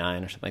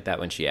 59 or something like that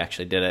when she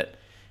actually did it.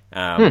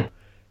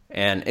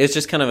 And it's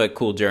just kind of a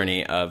cool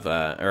journey of,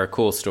 or a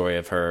cool story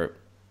of her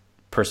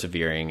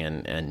persevering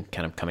and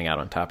kind of coming out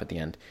on top at the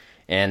end.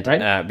 And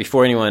right.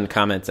 Before anyone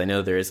comments, I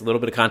know there is a little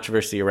bit of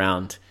controversy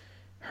around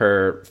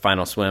her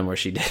final swim where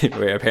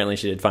where apparently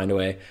she did find a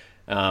way.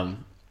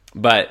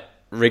 But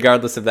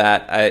regardless of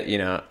that,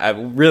 I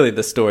really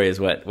the story is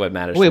what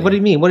matters. Wait, what do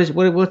you mean? What do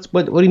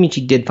you mean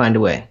she did find a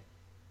way?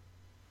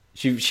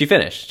 She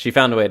finished. She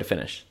found a way to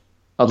finish.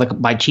 Oh,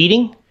 like by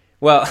cheating?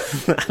 Well,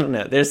 I don't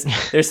know.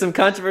 There's some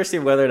controversy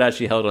of whether or not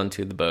she held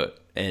onto the boat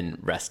and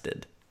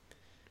rested.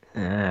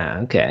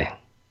 Okay.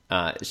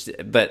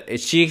 But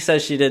she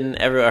says she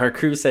didn't. Her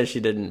crew says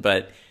she didn't.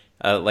 But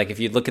like if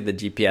you look at the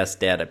GPS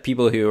data,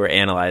 people who are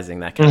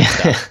analyzing that kind of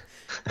stuff,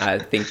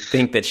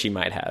 think that she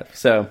might have.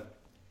 So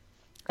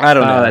I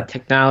don't know. That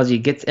technology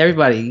gets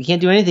everybody. You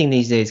can't do anything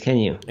these days, can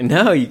you?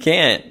 No, you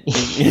can't.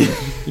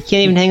 You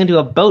can't even hang onto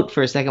a boat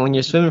for a second when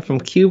you're swimming from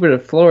Cuba to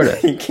Florida.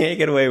 You can't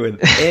get away with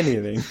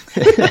anything.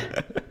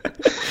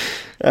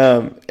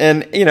 And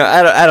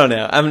I don't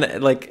know. I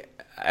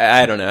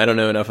don't know. I don't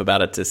know enough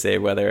about it to say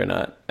whether or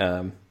not.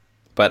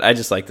 But I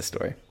just like the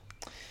story.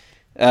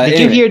 Did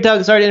you hear,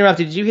 Doug? Sorry to interrupt.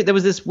 Did you hear there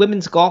was this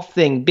women's golf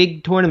thing,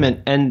 big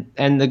tournament,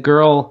 and the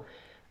girl,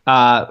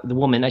 the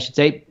woman, I should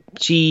say,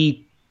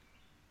 she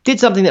did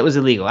something that was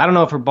illegal. I don't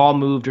know if her ball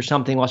moved or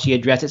something while she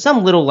addressed it.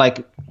 Some little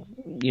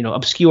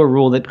obscure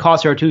rule that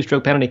cost her a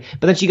 2-stroke penalty.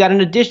 But then she got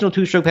an additional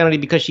 2-stroke penalty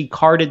because she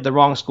carded the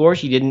wrong score.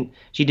 She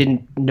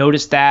didn't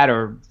notice that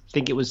or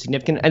think it was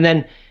significant. And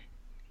then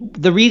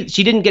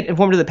she didn't get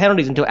informed of the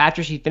penalties until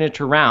after she finished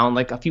her round,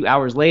 like a few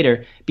hours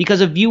later,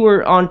 because a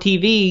viewer on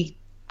TV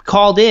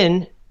called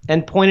in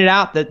and pointed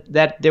out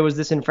that there was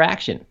this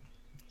infraction.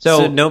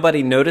 So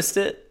nobody noticed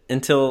it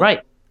until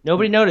right.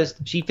 Nobody noticed.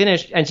 She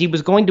finished, and she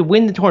was going to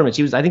win the tournament.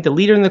 She was, I think, the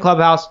leader in the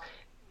clubhouse.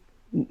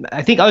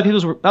 I think other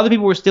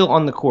people were still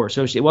on the course,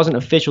 so it wasn't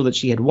official that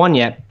she had won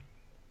yet.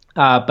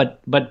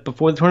 But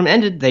before the tournament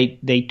ended,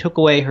 they took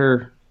away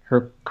her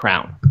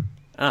crown.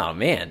 Oh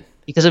man!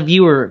 Because a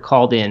viewer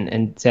called in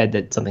and said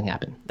that something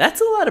happened.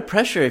 That's a lot of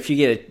pressure if you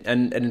get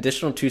an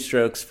additional 2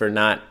 strokes for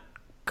not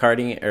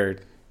carding it.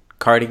 Is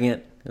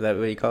that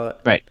what you call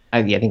it? Right.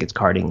 I think it's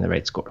carding the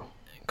right score.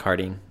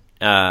 Carding.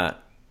 Man.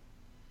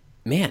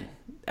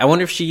 I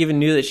wonder if she even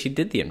knew that she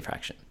did the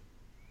infraction.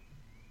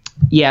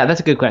 Yeah, that's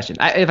a good question.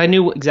 If I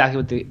knew exactly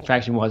what the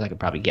infraction was, I could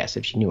probably guess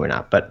if she knew or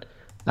not. But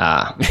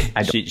I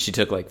don't. She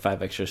took like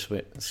 5 extra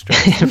strokes.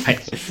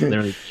 Right,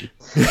 literally.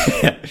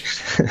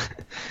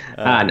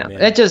 No,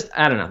 that just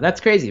I don't know. That's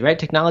crazy, right?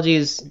 Technology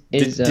is.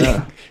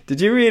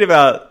 Did you read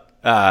about?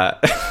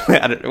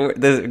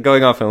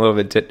 Going off on a little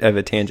bit of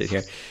a tangent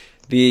here.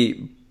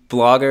 The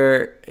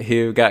blogger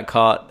who got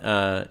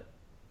caught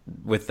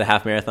with the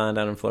half marathon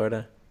down in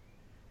Florida.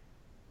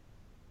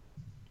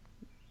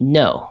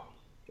 No.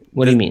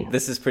 What do you mean?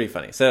 This is pretty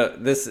funny. So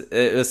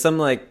it was some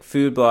like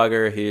food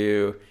blogger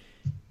who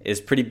is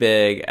pretty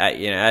big. I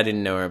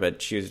didn't know her, but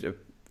she was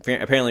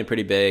apparently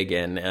pretty big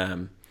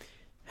and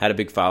had a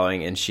big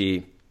following. And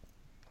she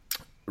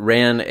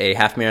ran a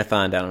half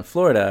marathon down in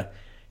Florida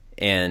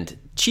and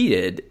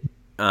cheated,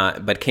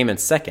 but came in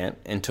second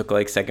and took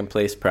like second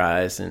place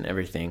prize and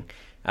everything.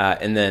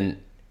 And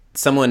then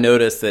someone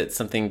noticed that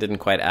something didn't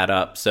quite add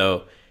up.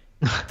 So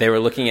they were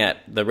looking at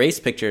the race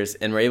pictures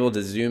and were able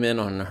to zoom in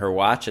on her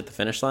watch at the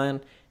finish line,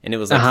 and it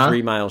was like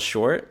 3 miles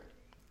short.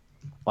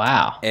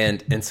 Wow.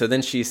 And so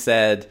then she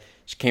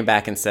came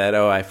back and said,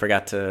 "Oh, I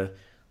forgot to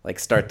like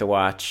start the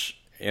watch,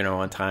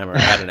 on time," or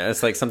I don't know.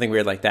 It's like something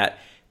weird like that.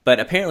 But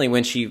apparently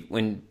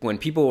when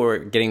people were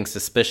getting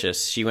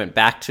suspicious, she went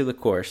back to the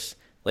course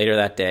later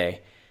that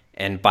day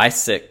and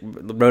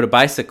rode a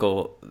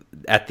bicycle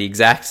at the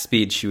exact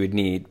pace she would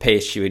need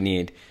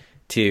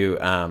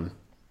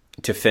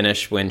to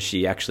finish when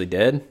she actually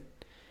did,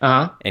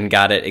 and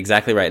got it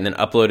exactly right, and then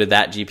uploaded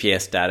that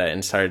GPS data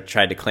and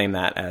tried to claim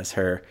that as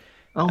her.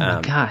 Oh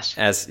my gosh!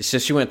 So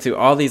she went through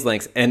all these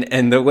links,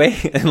 and the way,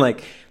 and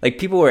like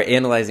people were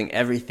analyzing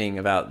everything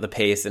about the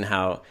pace and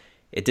how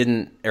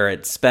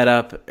it sped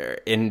up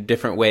in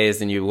different ways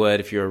than you would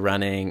if you were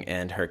running,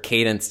 and her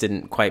cadence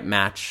didn't quite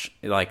match,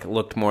 like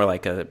looked more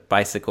like a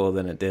bicycle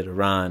than it did a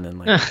run, and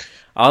like.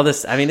 All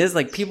this, I mean, it's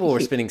like people were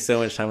spending so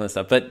much time on this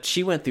stuff, but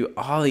she went through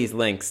all these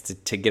links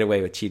to get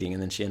away with cheating, and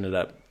then she ended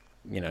up,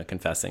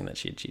 confessing that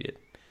she had cheated.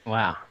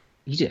 Wow.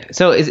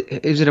 So is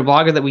it a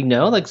blogger that we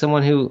know, like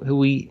someone who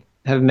we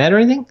have met or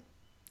anything?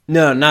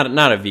 No, not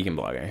a vegan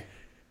blogger.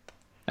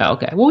 Oh,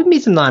 okay. Well, we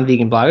meet some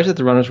non-vegan bloggers at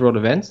the Runner's World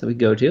events that we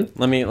go to.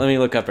 Let me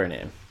look up her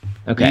name.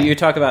 Okay. You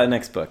talk about the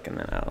next book, and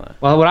then I'll...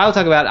 Well, what I'll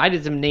talk about, I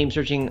did some name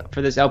searching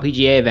for this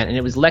LPGA event, and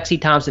it was Lexi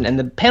Thompson, and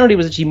the penalty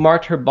was that she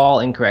marked her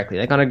ball incorrectly.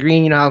 Like on a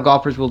green, how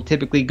golfers will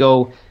typically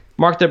go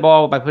mark their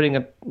ball by putting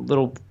a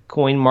little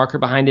coin marker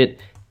behind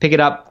it. pick it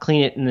up,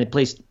 clean it, and then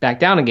place it back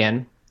down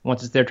again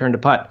once it's their turn to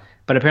putt.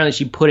 But apparently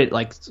she put it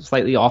like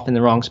slightly off in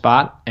the wrong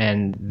spot,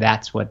 and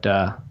that's what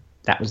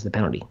that was the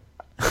penalty.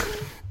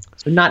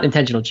 So not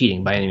intentional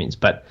cheating by any means,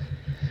 but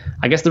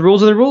I guess the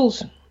rules are the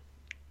rules.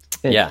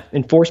 Yeah.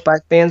 Enforced by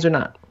fans or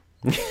not.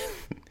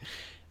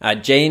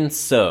 Jane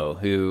So,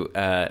 who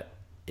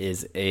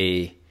is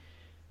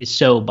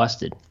so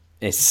busted.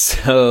 Is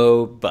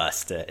so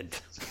busted.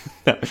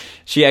 I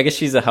guess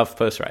she's a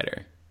HuffPost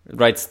writer.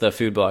 Writes the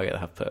food blog at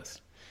HuffPost.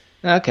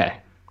 Okay.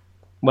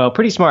 Well,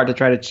 pretty smart to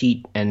try to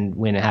cheat and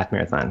win a half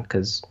marathon,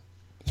 because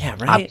yeah,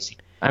 right.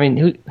 I mean,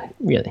 who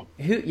really?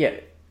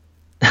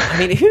 I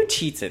mean, who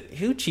cheats at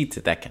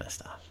that kind of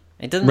stuff?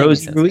 It doesn't.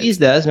 Rose Ruiz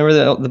does.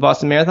 Remember the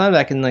Boston Marathon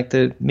back in like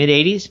the mid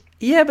 '80s?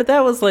 Yeah, but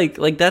that was like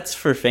that's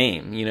for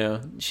fame, you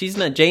know. Jane's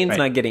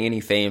not getting any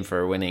fame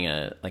for winning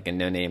a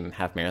no-name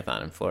half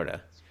marathon in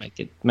Florida. Might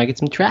get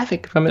some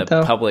traffic from it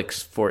though. The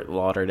Publix Fort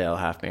Lauderdale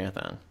half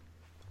marathon.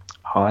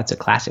 Oh, that's a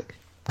classic.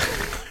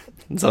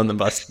 It's on the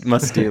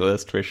must-do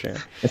list for sure.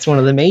 It's one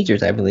of the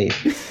majors, I believe.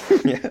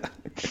 Yeah.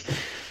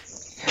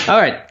 All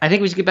right, I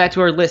think we should get back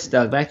to our list,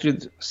 Doug. Back to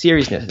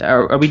seriousness.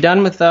 Are we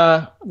done with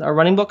our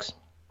running books?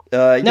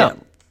 No. Yeah.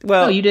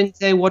 Well, no, you didn't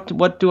say what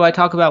do I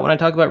talk about when I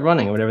talk about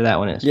running, or whatever that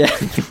one is. Yeah,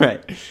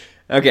 right.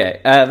 Okay,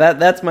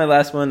 that's my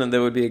last one, and that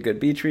would be a good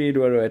beach read.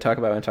 What do I talk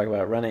about when I talk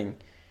about running?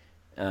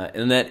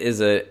 And that is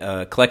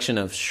a collection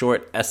of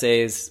short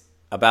essays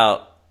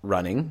about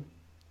running.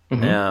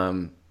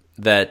 Mm-hmm.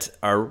 That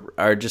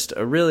are just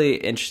a really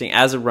interesting.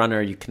 As a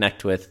runner, you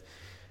connect with.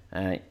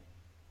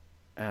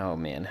 Oh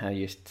man, how do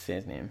you say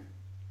his name?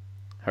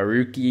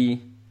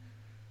 Haruki.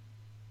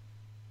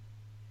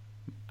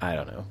 I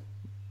don't know.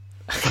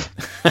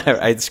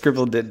 I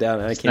scribbled it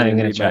down. I can't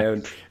even read my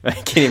own. I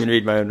can't even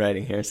read my own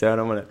writing here, so I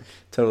don't want to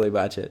totally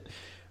botch it.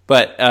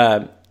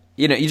 But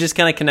you just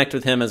kind of connect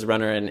with him as a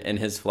runner and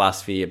his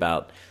philosophy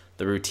about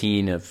the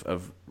routine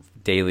of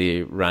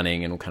daily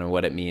running and kind of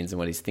what it means and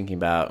what he's thinking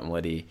about and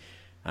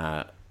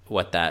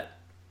what that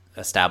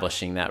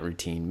establishing that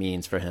routine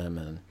means for him.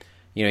 And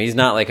he's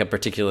not like a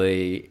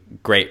particularly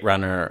great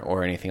runner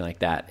or anything like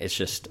that. It's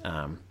just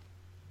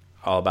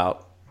all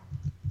about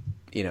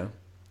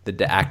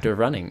the act of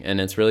running,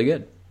 and it's really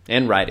good.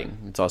 And riding.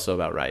 It's also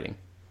about riding.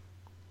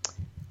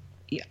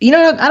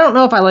 I don't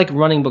know if I like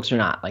running books or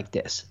not like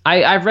this.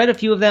 I've read a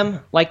few of them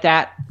like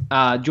that.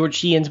 George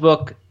Sheehan's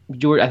book,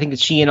 I think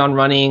it's Sheehan on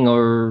Running,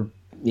 or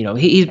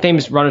he's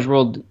famous Runner's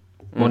World,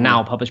 well,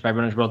 now published by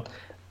Runner's World.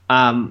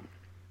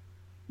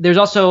 There's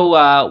also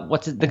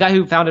the guy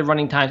who founded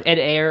Running Times, Ed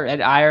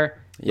Iyer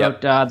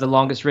wrote The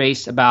Longest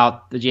Race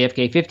about the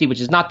JFK 50, which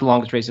is not the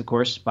longest race, of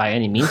course, by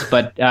any means,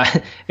 but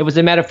it was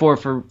a metaphor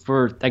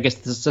for I guess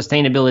the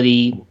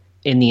sustainability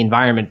in the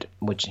environment,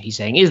 which he's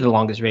saying is the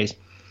longest race.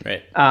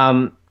 Right.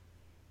 I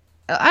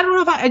don't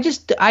know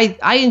if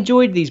I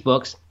enjoyed these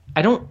books.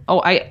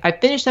 I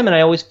finished them and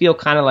I always feel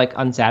kind of like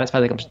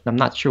unsatisfied. Like I'm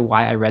not sure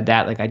why I read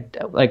that.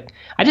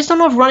 I just don't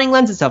know if running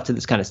lends itself to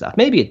this kind of stuff.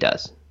 Maybe it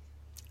does.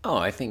 Oh,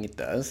 I think it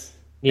does.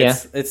 Yeah.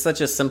 It's such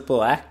a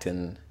simple act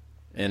and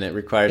it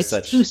requires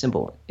it's too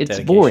simple. It's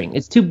dedication. Boring.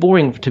 It's too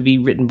boring to be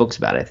written books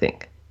about, I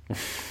think.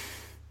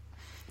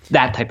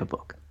 That type of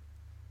book.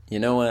 You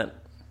know what?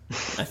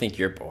 I think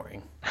you're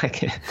boring.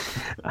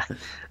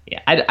 Yeah,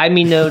 I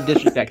mean no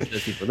disrespect to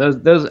those people.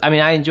 Those. I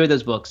mean, I enjoy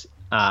those books.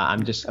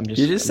 I'm just.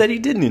 You just said you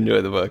didn't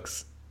enjoy the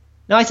books.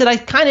 No, I said I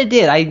kind of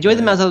did. I enjoyed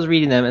them as I was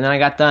reading them, and then I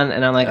got done,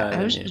 and I'm like,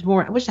 I wish there's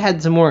more. I wish I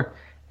had some more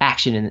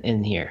action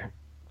in here.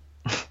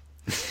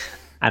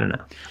 I don't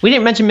know. We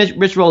didn't mention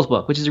Rich Roll's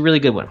book, which is a really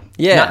good one.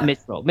 Yeah. Not Mitch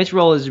Roll. Mitch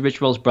Roll is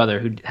Rich Roll's brother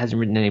who hasn't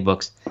written any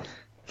books.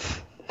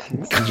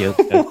 It's a joke.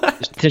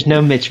 There's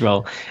no Mitch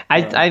Roll.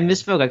 I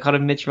misspoke. I called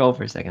him Mitch Roll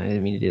for a second. I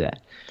didn't mean to do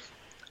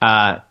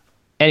that.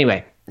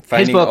 Anyway.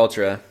 Finding book,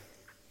 Ultra.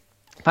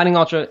 Finding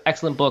Ultra,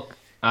 excellent book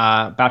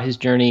about his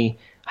journey.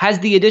 Has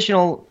the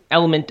additional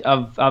element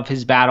of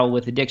his battle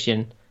with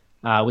addiction,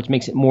 which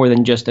makes it more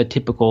than just a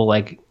typical,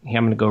 like, hey,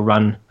 I'm going to go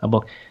run a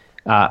book,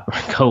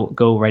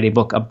 go write a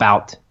book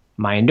about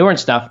my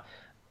endurance stuff.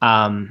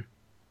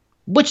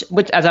 Which,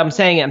 as I'm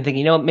saying, I'm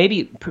thinking,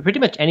 maybe pretty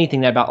much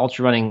anything about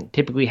ultra running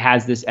typically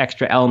has this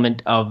extra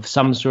element of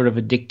some sort of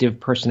addictive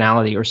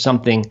personality or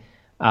something,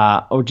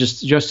 or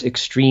just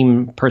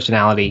extreme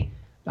personality.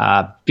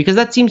 Because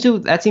that seems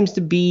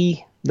to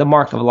be the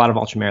mark of a lot of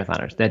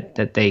ultramarathoners,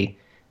 that they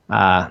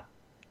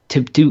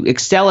to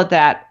excel at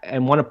that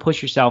and want to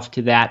push yourself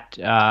to that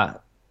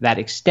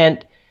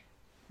extent,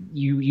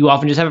 you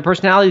often just have a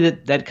personality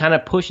that kind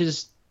of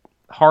pushes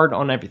hard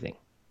on everything.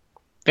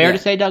 Fair to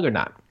say, Doug, or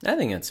not? I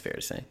think that's fair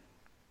to say.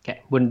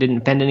 Okay, didn't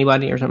offend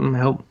anybody or something, I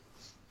hope.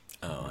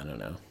 Oh, I don't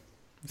know.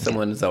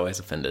 Someone is always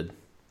offended.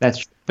 That's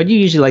true. But you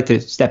usually like to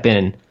step in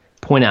and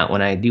point out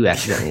when I do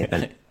accidentally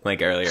offend.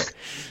 Like earlier.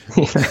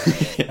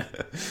 Yeah.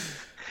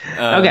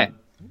 Okay.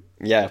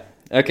 Yeah.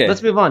 Okay.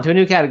 Let's move on to a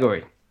new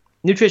category.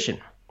 Nutrition.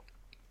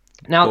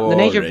 Now, boring. The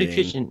nature of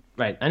nutrition,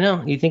 right, I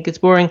know, you think it's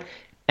boring.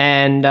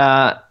 And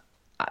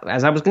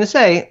as I was going to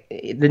say,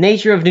 the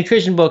nature of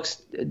nutrition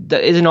books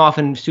isn't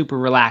often super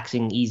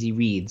relaxing, easy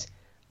reads.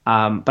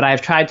 But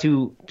I've tried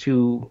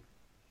to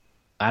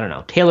I don't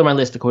know, tailor my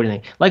list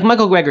accordingly. Like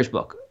Michael Greger's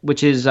book,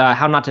 which is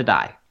How Not to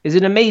Die, is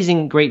an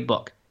amazing, great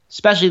book,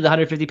 especially the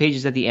 150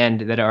 pages at the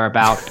end that are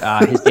about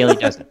his daily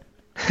dozen.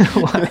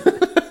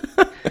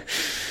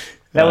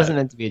 That wasn't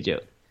meant to be a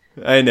joke.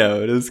 I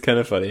know, it is kind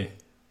of funny.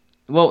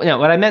 Well, no,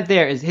 what I meant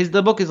there is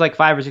the book is like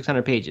 500 or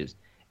 600 pages,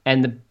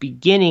 and the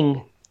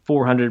beginning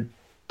 400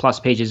 plus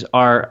pages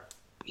are,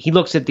 he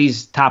looks at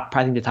these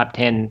I think the top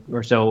 10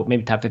 or so,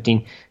 maybe top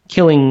 15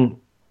 killing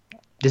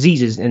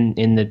diseases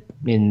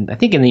in I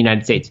think in the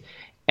United States,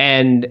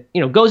 and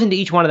goes into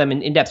each one of them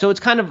in depth. So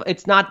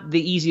it's not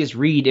the easiest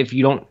read if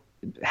you don't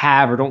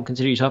have or don't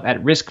consider yourself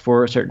at risk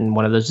for a certain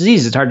one of those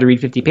diseases. It's hard to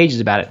read 50 pages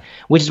about it,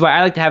 which is why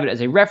I like to have it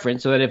as a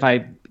reference, so that if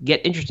I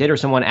get interested or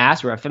someone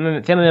asks, or a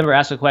family member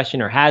asks a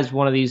question or has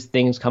one of these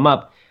things come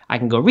up, I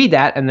can go read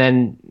that and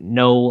then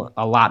know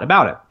a lot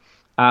about it.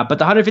 But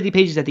the 150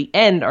 pages at the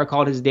end are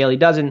called his Daily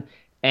Dozen,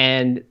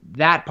 and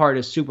that part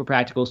is super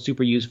practical,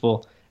 super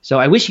useful. So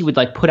I wish he would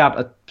put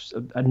out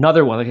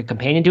another one, like a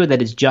companion to it,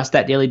 that is just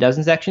that Daily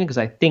Dozen section, because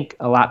I think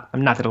not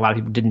that a lot of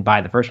people didn't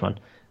buy the first one,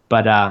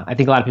 but I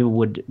think a lot of people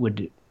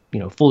would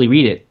fully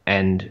read it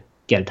and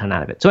get a ton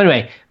out of it. So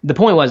anyway, the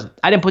point was,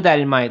 I didn't put that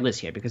in my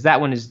list here because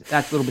that's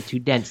a little bit too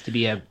dense to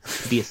be a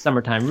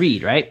summertime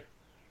read, right?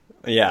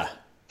 Yeah.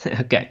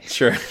 Okay.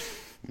 Sure.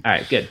 All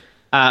right. Good.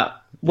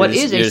 You're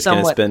just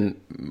gonna spend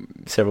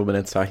several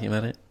minutes talking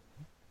about it?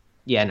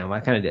 Yeah, no, I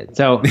kind of did.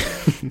 So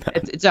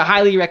it's a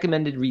highly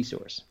recommended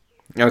resource.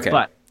 Okay.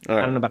 But I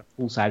don't know about a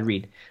full-side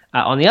read.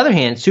 On the other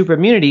hand, Super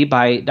Immunity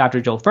by Dr.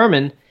 Joel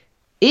Fuhrman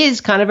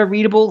is kind of a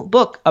readable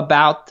book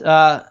about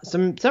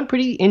some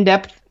pretty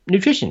in-depth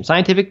nutrition,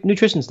 scientific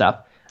nutrition stuff.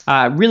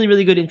 Really,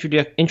 really good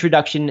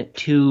introduction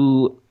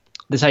to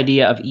this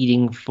idea of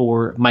eating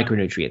for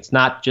micronutrients,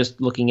 not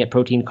just looking at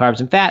protein,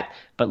 carbs, and fat,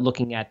 but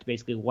looking at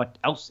basically what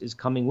else is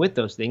coming with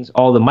those things,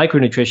 all the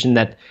micronutrition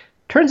that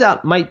turns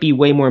out might be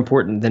way more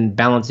important than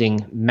balancing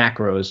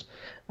macros.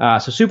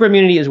 So Super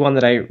Immunity is one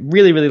that I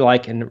really, really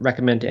like and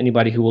recommend to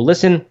anybody who will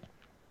listen.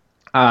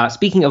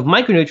 Speaking of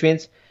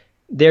micronutrients,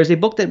 there's a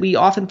book that we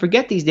often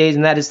forget these days,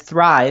 and that is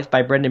Thrive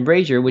by Brendan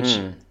Brazier, which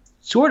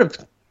sort of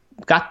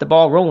got the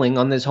ball rolling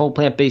on this whole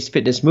plant-based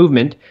fitness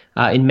movement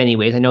in many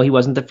ways. I know he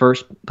wasn't the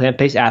first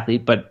plant-based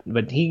athlete, but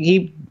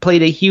he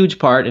played a huge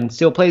part and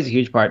still plays a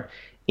huge part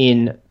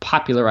in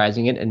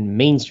popularizing it and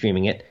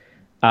mainstreaming it.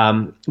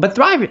 But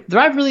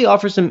Thrive really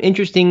offers some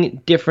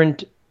interesting,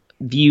 different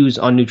views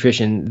on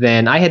nutrition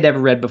than I had ever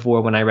read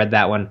before when I read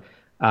that one.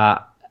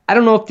 I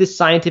don't know if this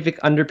scientific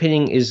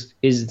underpinning is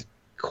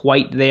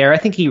quite there. I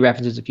think he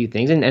references a few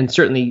things, and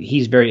certainly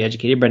he's very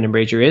educated, Brendan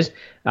Brazier is,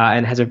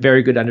 and has a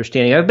very good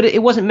understanding of it. But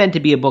it wasn't meant to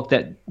be a book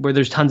where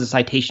there's tons of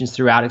citations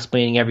throughout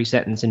explaining every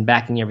sentence and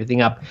backing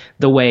everything up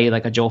the way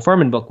like a Joel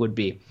Fuhrman book would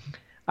be.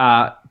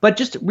 But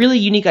just really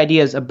unique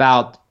ideas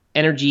about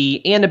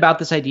energy and about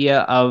this idea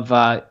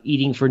of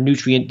eating for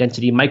nutrient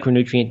density,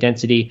 micronutrient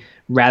density,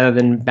 rather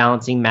than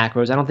balancing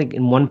macros. I don't think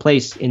in one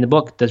place in the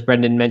book does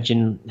Brendan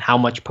mention how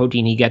much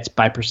protein he gets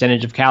by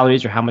percentage of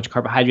calories or how much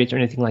carbohydrates or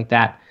anything like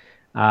that.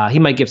 He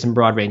might give some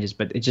broad ranges,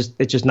 but it's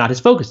just not his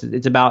focus.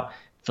 It's about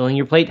filling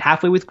your plate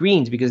halfway with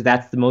greens because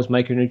that's the most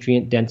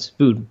micronutrient dense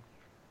food,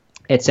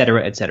 et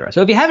cetera, et cetera.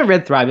 So if you haven't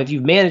read Thrive, if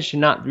you've managed to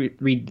not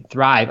read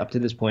Thrive up to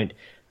this point,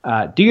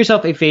 do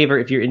yourself a favor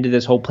if you're into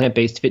this whole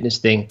plant-based fitness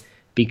thing,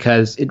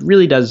 because it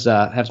really does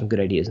have some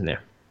good ideas in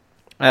there.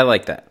 I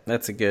like that.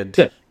 That's a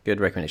good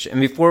recommendation.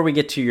 And before we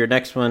get to your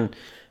next one,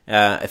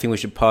 I think we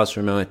should pause for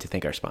a moment to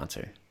thank our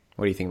sponsor.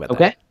 What do you think about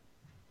that? Okay,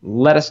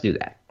 let us do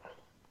that.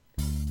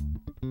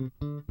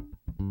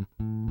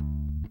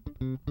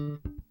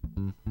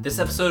 This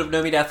episode of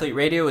No Meat Athlete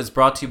Radio is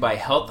brought to you by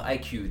Health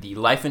IQ, the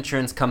life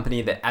insurance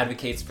company that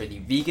advocates for the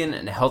vegan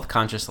and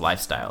health-conscious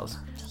lifestyles.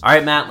 All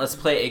right, Matt, let's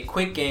play a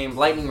quick game,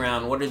 lightning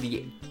round. What are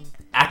the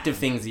active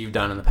things that you've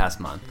done in the past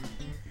month?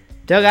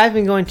 Doug, I've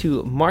been going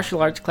to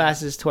martial arts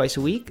classes twice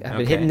a week. I've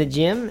been hitting the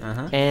gym,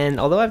 and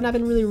although I've not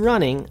been really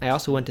running, I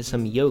also went to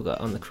some yoga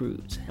on the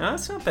cruise. Oh,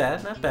 that's not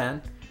bad, not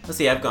bad. Let's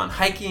see, I've gone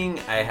hiking,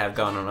 I have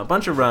gone on a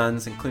bunch of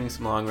runs, including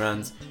some long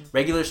runs,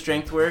 regular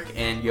strength work,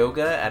 and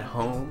yoga at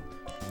home,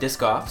 disc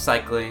golf,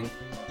 cycling,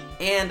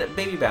 and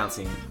baby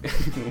bouncing,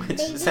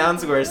 which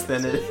sounds worse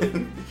than it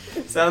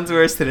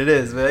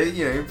is. But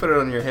you put it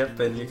on your hip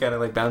and you kind of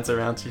like bounce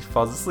around till she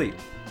falls asleep.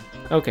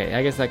 Okay,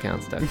 I guess that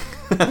counts, Doug.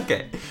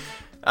 Okay.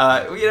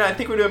 I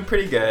think we're doing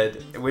pretty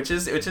good, which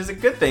is a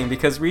good thing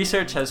because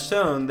research has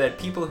shown that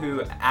people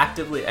who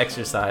actively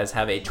exercise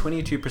have a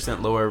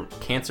 22% lower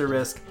cancer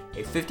risk,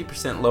 a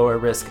 50% lower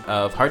risk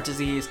of heart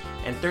disease,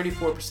 and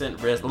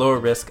 34% lower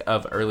risk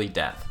of early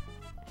death.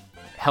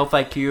 Health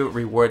IQ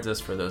rewards us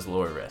for those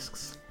lower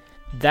risks.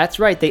 That's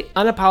right. They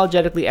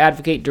unapologetically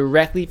advocate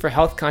directly for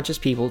health-conscious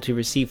people to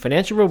receive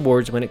financial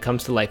rewards when it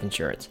comes to life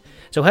insurance.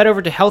 So head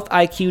over to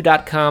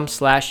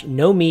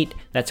healthiq.com/no-meat,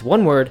 that's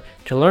one word,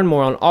 to learn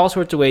more on all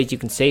sorts of ways you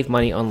can save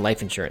money on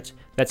life insurance.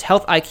 That's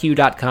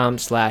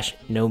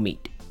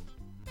healthiq.com/no-meat.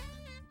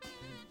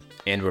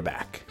 And we're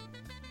back.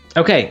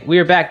 Okay, we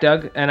are back,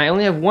 Doug, and I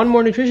only have one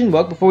more nutrition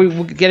book before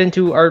we get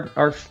into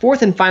our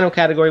fourth and final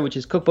category, which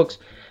is cookbooks.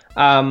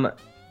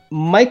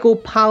 Michael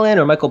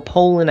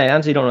Pollan, I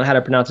honestly don't know how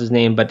to pronounce his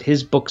name, but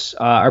his books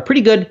are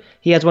pretty good.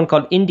 He has one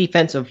called In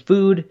Defense of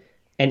Food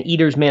and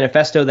Eater's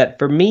Manifesto that,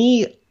 for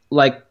me,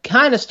 like,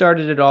 kind of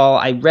started it all.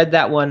 I read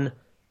that one,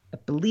 I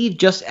believe,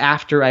 just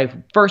after I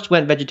first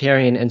went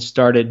vegetarian and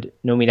started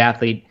No Meat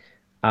Athlete.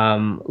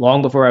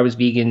 Long before I was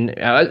vegan,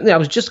 I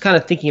was just kind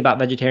of thinking about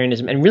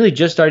vegetarianism and really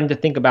just starting to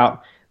think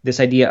about this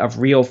idea of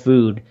real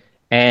food.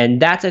 And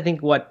that's, I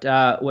think, what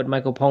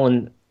Michael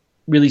Pollan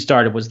really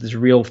started, was this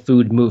real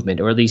food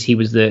movement, or at least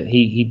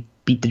he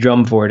beat the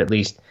drum for it, at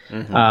least,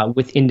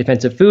 with In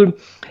Defense of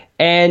Food.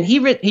 And he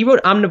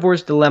wrote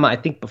Omnivore's Dilemma, I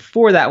think,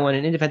 before that one,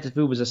 and In Defense of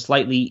Food was a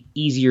slightly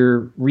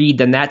easier read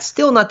than that.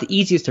 Still not the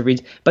easiest of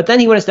reads, but then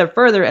he went a step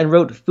further and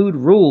wrote Food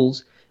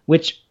Rules,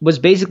 which was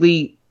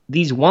basically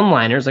these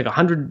one-liners, like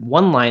 100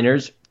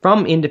 one-liners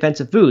from In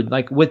Defense of Food,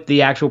 like with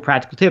the actual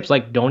practical tips,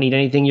 like don't eat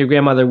anything your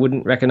grandmother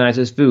wouldn't recognize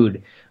as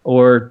food,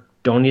 or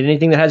don't eat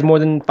anything that has more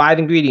than 5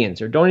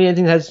 ingredients, or don't eat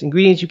anything that has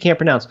ingredients you can't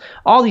pronounce.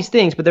 All these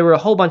things, but there were a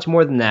whole bunch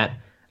more than that.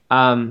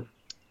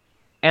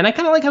 And I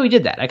kind of like how he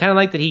did that. I kind of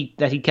like that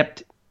he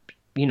kept,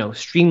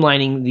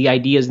 streamlining the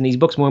ideas in these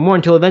books more and more,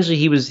 until eventually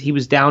he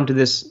was down to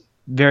this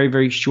very,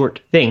 very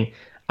short thing.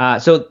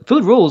 So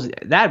Food Rules,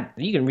 that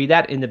you can read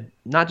that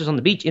not just on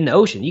the beach, in the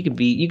ocean. You could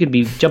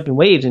be jumping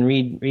waves and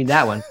read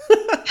that one.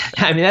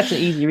 I mean, that's an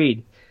easy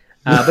read.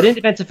 But In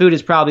Defense of Food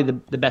is probably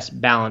the best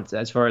balance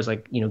as far as,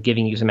 like,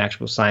 giving you some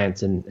actual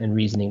science and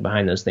reasoning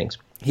behind those things.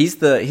 He's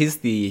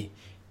the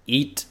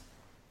eat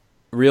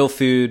real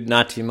food,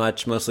 not too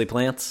much, mostly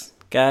plants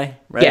guy,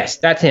 right? Yes,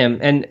 that's him.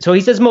 And so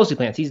he says mostly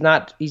plants. He's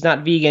not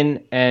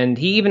vegan, and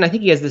I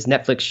think he has this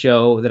Netflix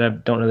show that I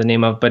don't know the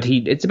name of, but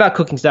it's about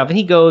cooking stuff, and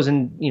he goes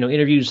and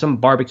interviews some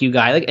barbecue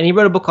guy, and he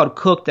wrote a book called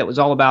Cooked that was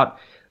all about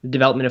the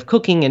development of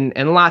cooking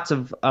and lots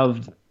of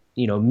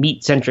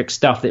meat centric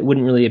stuff that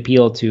wouldn't really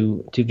appeal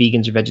to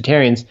vegans or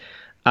vegetarians.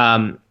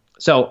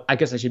 So I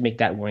guess I should make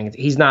that warning.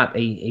 He's not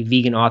a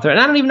vegan author, and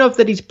I don't even know if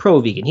that he's pro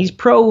vegan. He's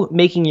pro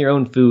making your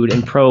own food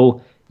and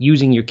pro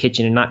using your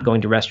kitchen and not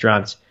going to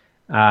restaurants.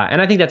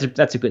 And I think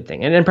that's a good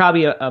thing. And then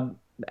probably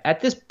at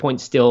this point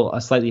still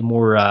a slightly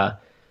more an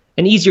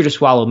easier to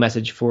swallow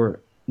message for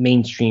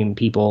mainstream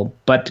people,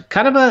 but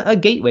kind of a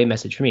gateway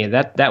message for me.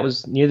 That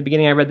was near the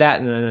beginning. I read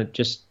that, and then it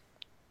just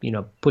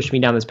pushed me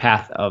down this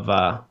path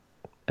of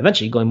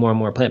eventually going more and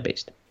more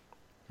plant-based.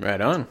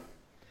 Right on.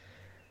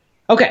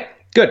 Okay,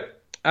 good.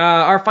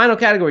 Our final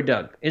category,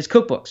 Doug, is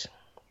cookbooks,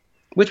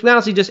 which we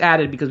honestly just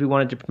added because we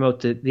wanted to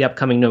promote the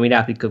upcoming No Meat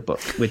Athlete cookbook,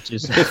 which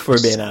is if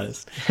we're being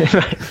honest,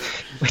 right,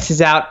 which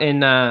is out in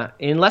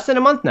less than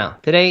a month now.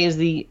 Today is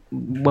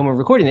when we're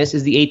recording this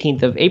is the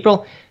 18th of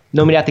April.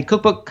 No Meat Athlete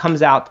cookbook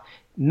comes out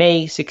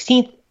May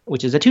 16th,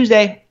 which is a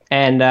Tuesday,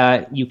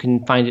 and you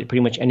can find it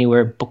pretty much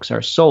anywhere books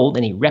are sold,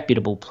 any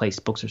reputable place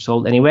books are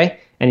sold anyway.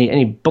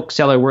 Any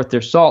bookseller worth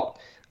their salt,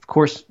 of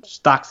course,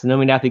 stocks the No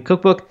Meat Athlete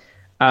cookbook.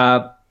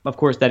 Of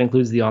course, that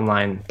includes the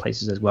online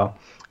places as well.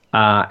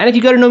 And if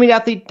you go to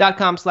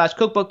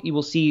nomeatathlete.com/cookbook, you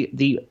will see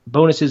the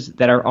bonuses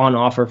that are on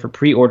offer for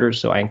pre-orders.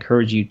 So I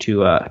encourage you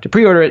to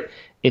pre-order it.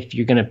 If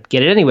you're going to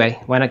get it anyway,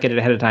 why not get it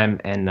ahead of time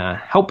and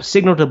help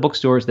signal to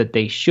bookstores that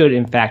they should,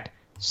 in fact,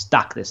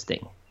 stock this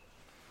thing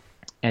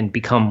and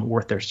become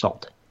worth their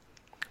salt.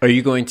 Are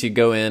you going to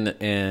go in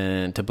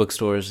to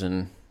bookstores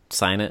and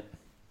sign it?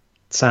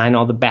 Sign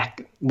all the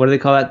back. What do they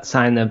call that?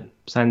 Sign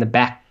the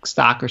back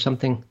stock or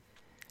something?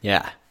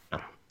 Yeah.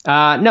 No,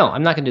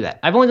 I'm not going to do that.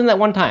 I've only done that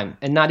one time,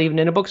 and not even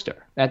in a bookstore.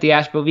 At the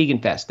Asheville Vegan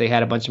Fest, they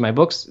had a bunch of my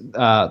books,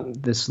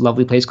 this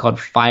lovely place called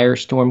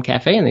Firestorm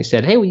Cafe, and they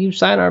said, hey, will you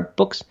sign our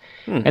books?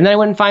 And then I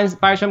went and found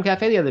Firestorm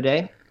Cafe the other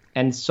day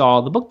and saw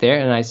the book there,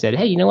 and I said,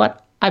 hey, you know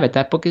what? I bet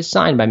that book is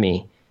signed by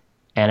me.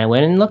 And I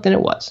went and looked, and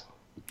it was.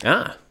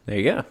 Ah, there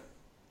you go.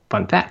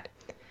 Fun fact.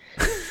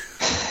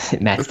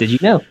 Matt's Did You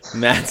Know?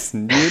 Matt's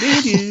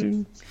Did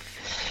You.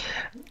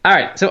 All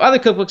right, so other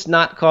cookbooks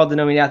not called the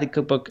No Meat Athlete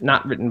Cookbook,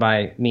 not written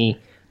by me.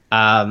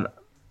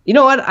 You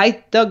know what? I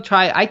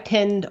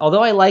tend,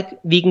 although I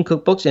like vegan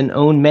cookbooks and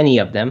own many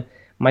of them,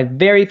 my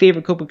very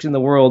favorite cookbooks in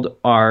the world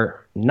are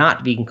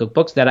not vegan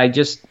cookbooks, that I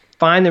just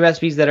find the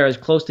recipes that are as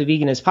close to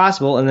vegan as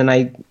possible, and then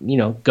I,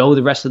 go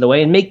the rest of the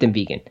way and make them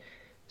vegan.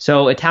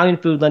 So Italian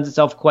food lends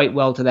itself quite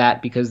well to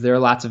that because there are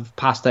lots of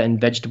pasta and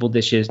vegetable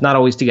dishes, not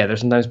always together,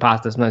 sometimes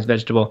pasta, sometimes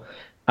vegetable.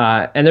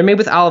 And they're made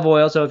with olive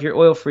oil, so if you're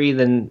oil-free,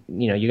 then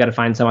you got to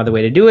find some other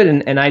way to do it.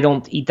 And I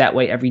don't eat that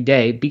way every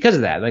day because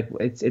of that. Like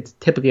it's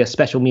typically a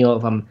special meal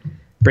if I'm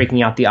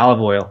breaking out the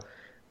olive oil.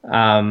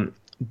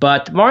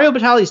 But Mario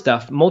Batali's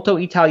stuff, Molto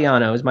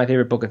Italiano, is my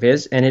favorite book of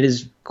his, and it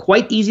is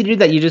quite easy to do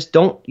that. You just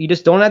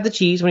don't add the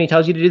cheese when he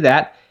tells you to do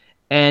that.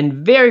 And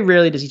very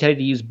rarely does he tell you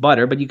to use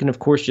butter, but you can of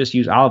course just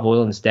use olive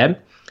oil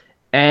instead.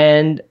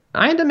 And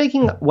I end up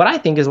making what I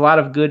think is a lot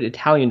of good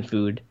Italian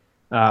food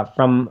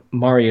from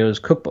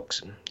Mario's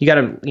cookbooks. You got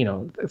to,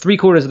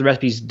 3/4 of the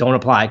recipes don't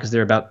apply because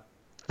they're about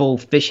full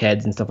fish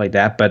heads and stuff like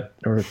that,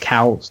 or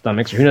cow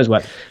stomachs or who knows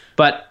what.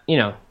 But,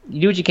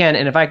 you do what you can,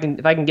 and if I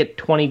can get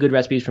 20 good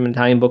recipes from an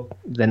Italian book,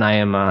 then I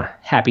am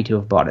happy to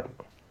have bought it.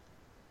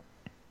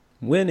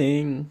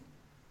 Winning.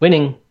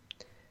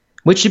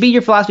 Which should be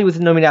your philosophy with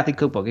the No Meat Athlete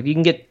Cookbook. If you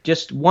can get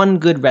just one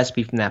good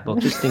recipe from that book,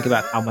 just think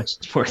about how much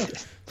it's worth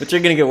it. But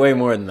you're going to get way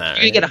more than that.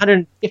 You're going to get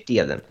 150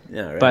 of them.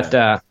 Yeah, right.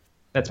 But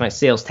that's my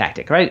sales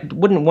tactic, right?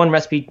 Wouldn't one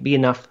recipe be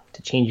enough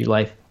to change your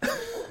life?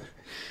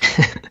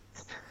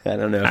 I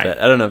don't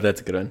know if that's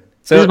a good one.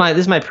 So this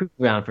is my proof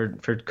ground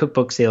for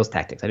cookbook sales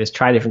tactics. I just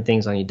try different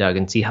things on you, Doug,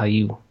 and see how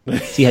you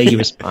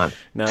respond.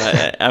 No,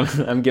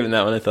 I'm giving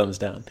that one a thumbs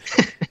down.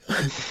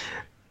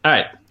 All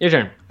right, your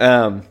turn.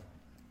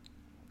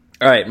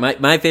 All right,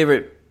 my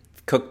favorite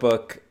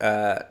cookbook.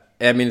 I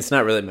mean, it's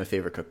not really my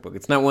favorite cookbook.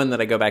 It's not one that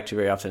I go back to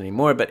very often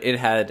anymore. But it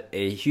had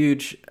a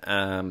huge,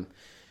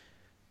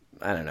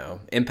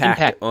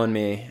 impact on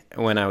me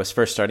when I was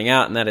first starting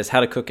out, and that is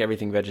How to Cook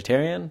Everything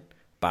Vegetarian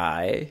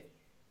by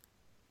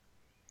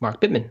Mark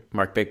Bittman.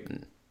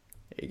 There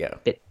you go.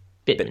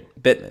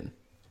 Bittman.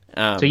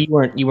 So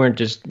you weren't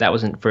just, that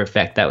wasn't for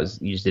effect. That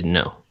was, you just didn't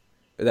know.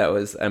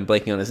 I'm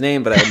blanking on his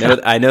name, but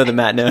I know that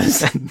Matt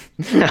knows.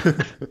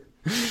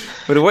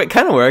 But it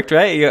kind of worked,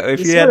 right?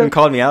 If you hadn't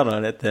called me out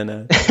on it,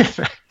 then.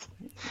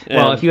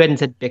 Well, if you hadn't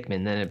said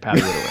Bickman, then it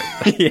probably would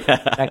have worked.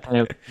 Yeah, that kind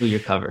of blew your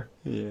cover.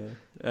 Yeah.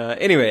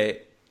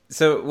 Anyway,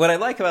 so what I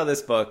like about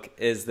this book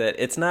is that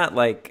it's not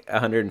like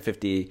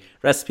 150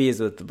 recipes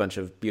with a bunch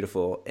of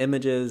beautiful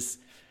images,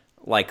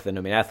 like the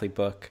No Meat Athlete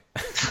book.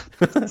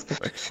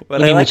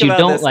 What I like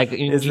about this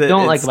is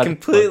that it's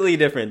completely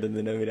different than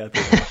the No Meat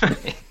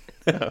Athlete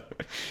book.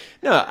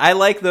 No, I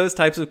like those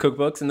types of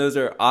cookbooks, and those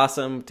are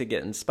awesome to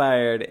get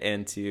inspired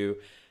and to,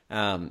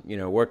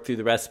 work through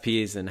the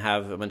recipes and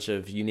have a bunch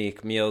of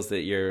unique meals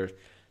that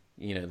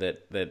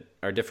that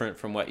are different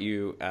from what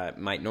you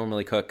might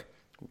normally cook.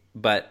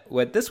 But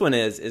what this one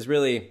is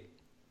really,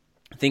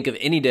 think of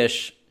any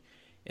dish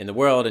in the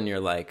world, and you're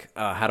like,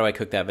 how do I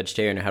cook that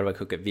vegetarian, or how do I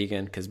cook it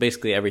vegan? Because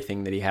basically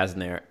everything that he has in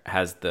there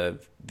has the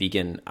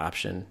vegan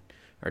option,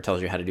 or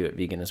tells you how to do it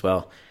vegan as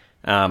well.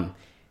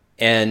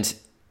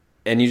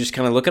 And you just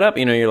kind of look it up.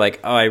 You're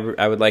like, oh,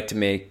 I would like to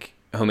make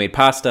homemade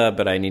pasta,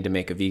 but I need to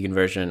make a vegan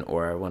version,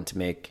 or I want to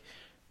make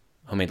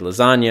homemade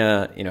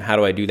lasagna. How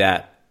do I do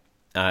that?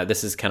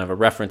 This is kind of a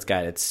reference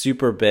guide. It's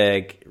super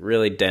big,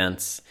 really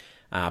dense,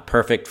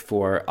 perfect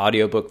for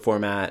audiobook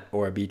format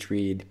or a beach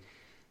read.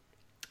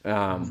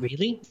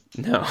 Really?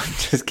 No, I'm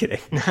just kidding.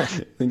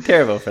 I'm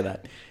terrible for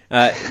that.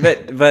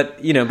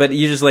 But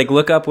you just like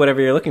look up whatever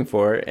you're looking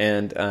for,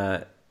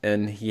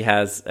 and he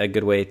has a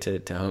good way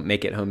to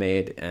make it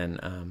homemade,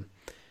 and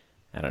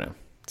I don't know.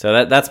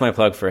 So that's my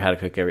plug for How to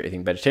Cook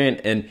Everything Vegetarian.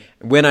 And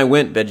when I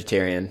went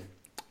vegetarian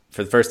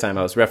for the first time,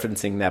 I was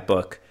referencing that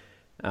book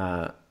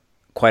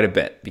quite a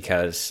bit,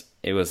 because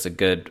it was a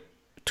good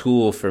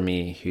tool for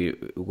me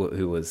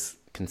who was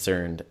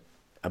concerned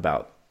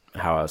about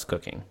how I was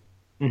cooking.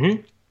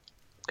 Mm-hmm.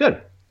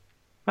 Good.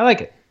 I like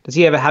it. Does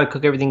he have a How to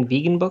Cook Everything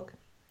vegan book?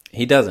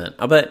 He doesn't.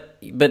 But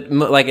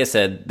like I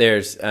said,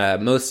 there's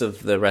most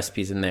of the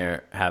recipes in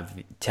there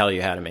tell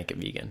you how to make it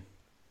vegan.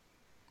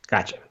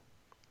 Gotcha.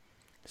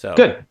 So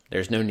good.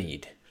 There's no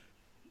need.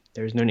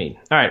 There's no need.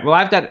 All right. Well,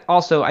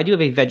 I do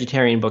have a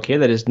vegetarian book here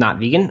that is not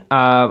vegan.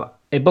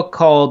 A book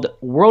called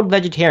World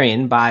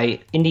Vegetarian by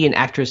Indian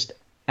actress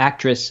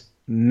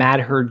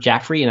Madhur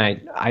Jaffrey, and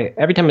I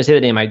every time I say the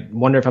name, I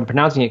wonder if I'm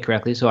pronouncing it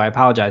correctly, so I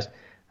apologize.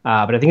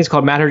 But I think it's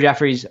called Madhur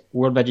Jaffrey's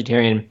World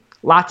Vegetarian.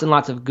 Lots and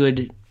lots of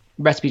good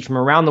recipes from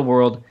around the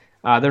world.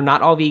 They're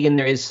not all vegan.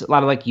 There is a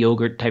lot of like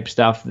yogurt type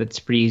stuff that's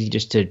pretty easy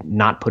just to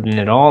not put in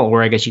at all,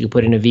 or I guess you could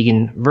put in a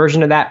vegan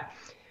version of that.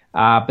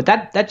 But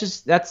that's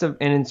an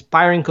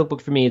inspiring cookbook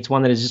for me. It's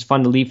one that is just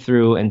fun to leaf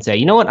through and say,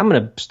 you know what, I'm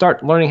going to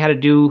start learning how to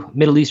do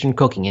Middle Eastern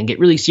cooking and get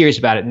really serious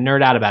about it and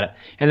nerd out about it.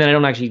 And then I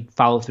don't actually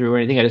follow through or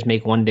anything. I just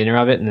make one dinner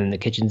of it, and then the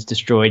kitchen's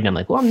destroyed, and I'm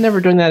like, well, I'm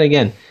never doing that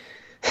again.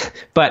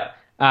 But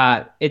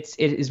it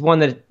is one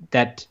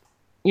that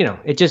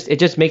it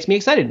just makes me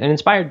excited and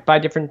inspired by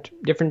different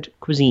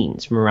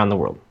cuisines from around the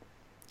world.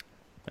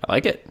 I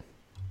like it.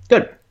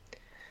 Good.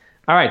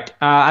 All right.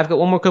 I've got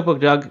one more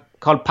cookbook, Doug,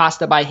 called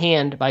Pasta by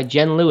Hand by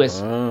Jen Lewis.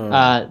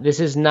 This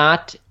is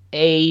not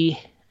a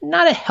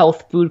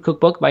health food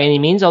cookbook by any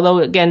means, although,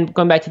 again,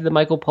 going back to the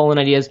Michael Pollan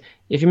ideas,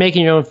 if you're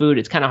making your own food,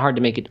 it's kind of hard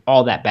to make it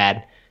all that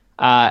bad.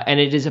 And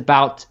it is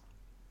about –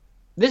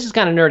 this is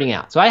kind of nerding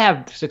out. So I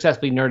have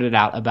successfully nerded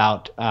out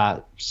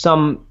about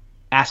some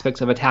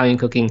aspects of Italian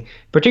cooking,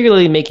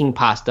 particularly making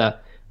pasta.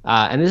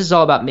 And this is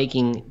all about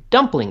making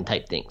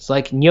dumpling-type things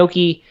like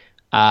gnocchi,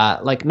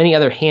 like many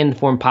other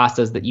hand-formed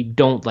pastas that you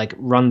don't like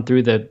run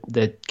through the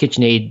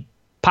KitchenAid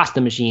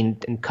pasta machine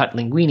and cut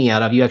linguine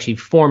out of. You actually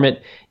form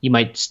it. You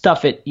might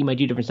stuff it. You might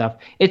do different stuff.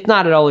 It's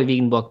not at all a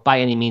vegan book by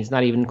any means,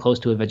 not even close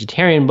to a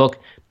vegetarian book.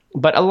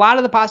 But a lot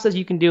of the pastas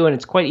you can do, and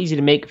it's quite easy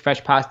to make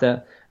fresh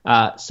pasta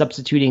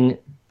substituting.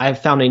 I've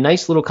found a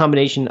nice little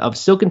combination of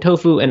silken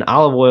tofu and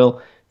olive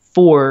oil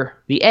for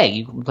the egg.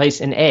 You can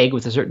replace an egg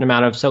with a certain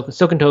amount of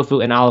silken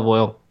tofu and olive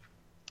oil.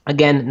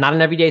 Again, not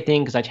an everyday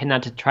thing because I tend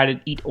not to try to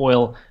eat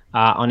oil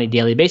on a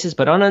daily basis.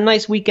 But on a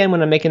nice weekend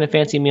when I'm making a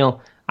fancy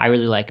meal, I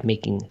really like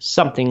making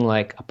something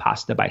like a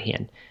pasta by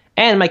hand.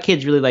 And my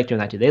kids really like doing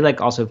that too. They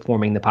like also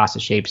forming the pasta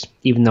shapes,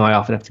 even though I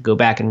often have to go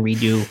back and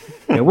redo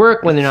their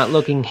work when they're not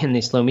looking and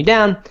they slow me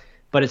down.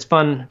 But it's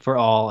fun for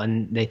all,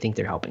 and they think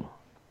they're helping.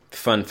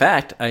 Fun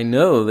fact, I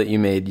know that you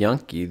made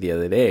gnocchi the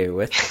other day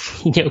with...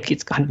 Gnocchi,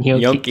 it's called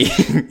gnocchi.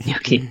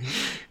 Gnocchi.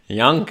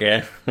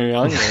 Gnocchi.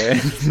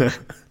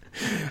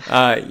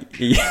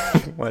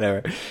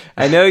 Whatever.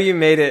 I know you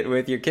made it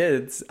with your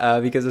kids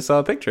because I saw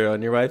a picture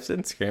on your wife's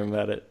Instagram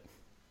about it.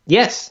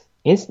 Yes.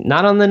 It's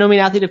not on the No Meat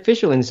Athlete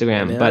official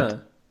Instagram,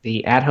 but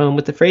the At Home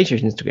with the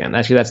Frasers Instagram.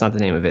 Actually, that's not the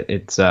name of it.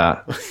 It's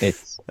that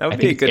would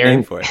be a good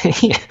name for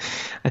it. Yeah,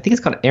 I think it's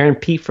called Aaron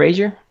P.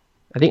 Fraser.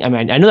 I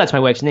know that's my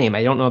wife's name.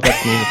 I don't know if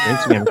that's the name of her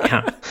Instagram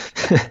account.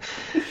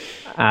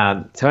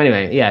 So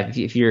anyway, yeah,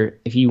 if you're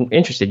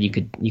interested, you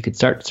could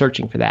start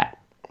searching for that.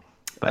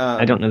 But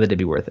I don't know that it'd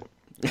be worth it.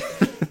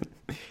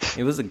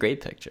 It was a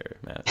great picture,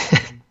 Matt.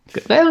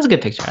 That was a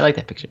good picture. I like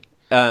that picture.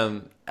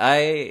 So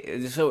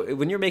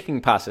when you're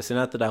making pasta, so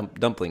not the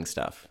dumpling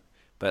stuff,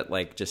 but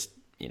like just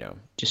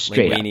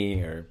straight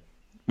linguine or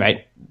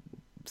right,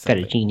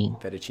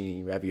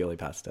 fettuccine, ravioli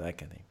pasta, that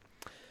kind of thing.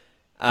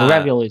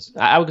 Raviolis,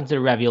 I would consider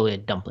ravioli a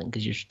dumpling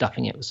because you're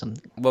stuffing it with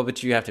something. Well,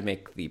 but you have to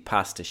make the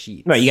pasta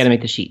sheets. Right, you got to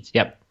make the sheets.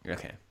 Yep.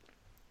 Okay.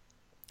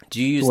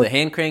 Do you use the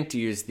hand crank? Do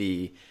you use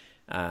the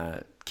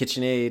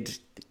KitchenAid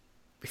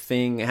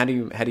thing? How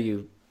do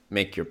you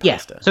make your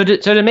pasta? Yeah.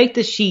 So to make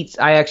the sheets,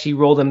 I actually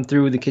roll them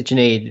through the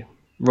KitchenAid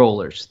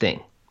rollers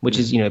thing, which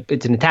is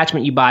it's an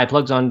attachment you buy,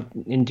 plugs on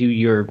into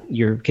your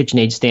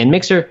KitchenAid stand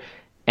mixer,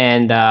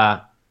 and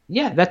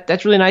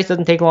that's really nice.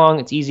 Doesn't take long.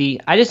 It's easy.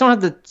 I just don't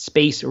have the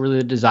space or really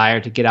the desire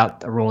to get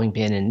out a rolling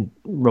pin and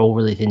roll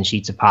really thin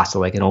sheets of pasta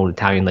like an old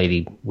Italian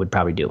lady would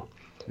probably do.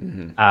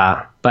 Mm-hmm.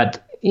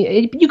 But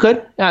you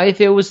could, if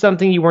it was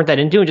something you weren't that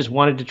into and just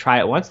wanted to try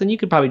it once, then you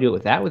could probably do it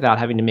with that without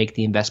having to make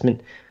the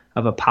investment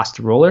of a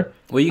pasta roller.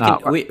 Well, you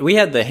can. We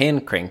had the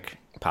hand crank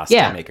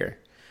pasta maker,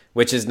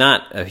 which is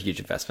not a huge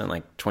investment,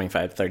 like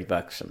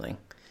 $25-$30 something.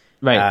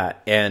 Right.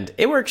 And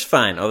it works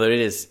fine, although it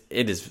is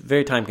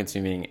very time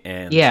consuming.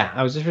 And yeah,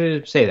 I was just ready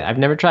to say that. I've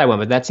never tried one,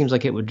 but that seems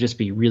like it would just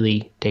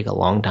take a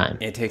long time.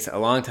 It takes a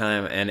long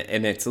time, and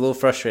it's a little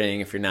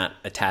frustrating if you're not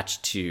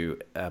attached to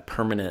a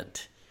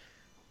permanent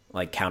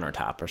like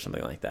countertop or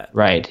something like that.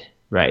 Right.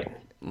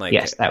 Like,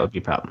 yes, that would be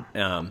a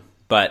problem.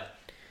 But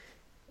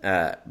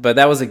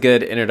that was a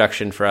good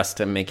introduction for us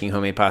to making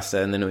homemade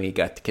pasta, and then we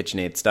got the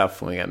KitchenAid stuff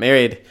when we got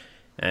married,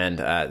 and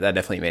that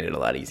definitely made it a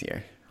lot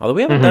easier. Although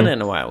we haven't done it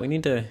in a while. We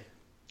need to...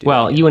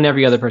 Well, you and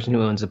every other person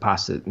who owns a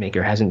pasta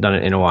maker hasn't done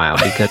it in a while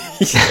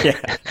because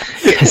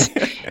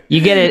you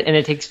get it and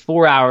it takes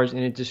 4 hours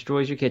and it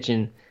destroys your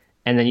kitchen,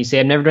 and then you say,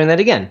 I'm never doing that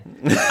again.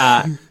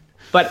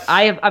 But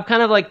I've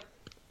kind of like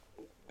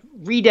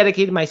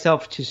rededicated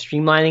myself to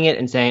streamlining it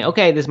and saying,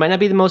 okay, this might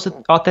not be the most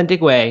authentic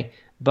way,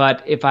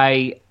 but if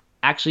I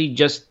actually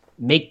just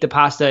make the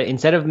pasta,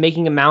 instead of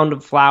making a mound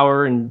of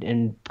flour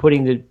and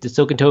putting the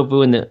silken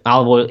tofu and the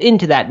olive oil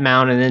into that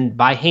mound and then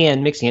by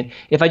hand mixing it,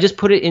 if I just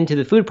put it into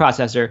the food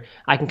processor,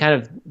 I can kind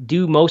of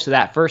do most of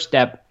that first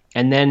step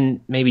and then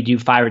maybe do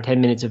 5 or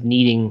 10 minutes of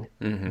kneading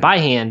by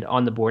hand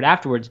on the board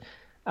afterwards.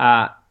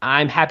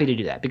 I'm happy to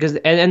do that because,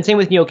 and same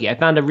with gnocchi. I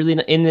found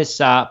in this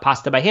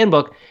pasta by hand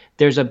book,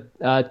 there's a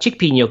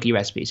chickpea gnocchi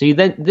recipe. So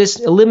this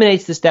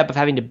eliminates the step of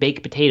having to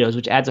bake potatoes,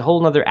 which adds a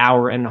whole nother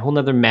hour and a whole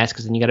nother mess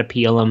because then you got to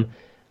peel them.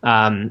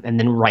 And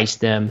then rice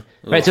them,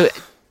 right? So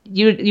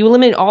you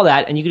eliminate all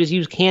that, and you can just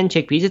use canned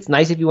chickpeas. It's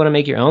nice if you want to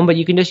make your own, but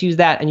you can just use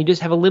that, and you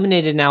just have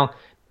eliminated now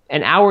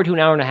an hour to an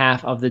hour and a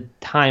half of the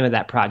time of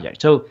that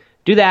project. So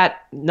do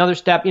that. Another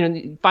step,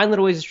 find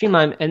little ways to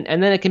streamline,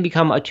 and then it can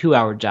become a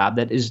 2-hour job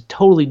that is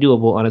totally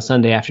doable on a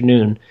Sunday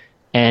afternoon,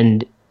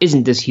 and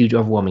isn't this huge,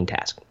 overwhelming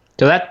task.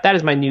 So that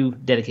is my new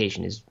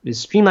dedication: is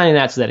streamlining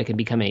that so that it can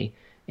become a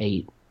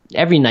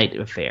every night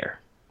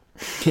affair.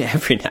 Yeah,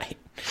 every night.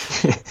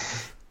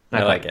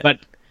 I like it.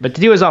 But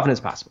to do as often as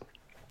possible.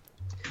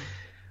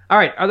 All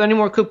right. Are there any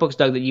more cookbooks,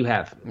 Doug, that you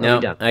have?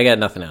 No, I got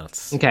nothing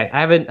else. Okay.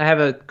 I have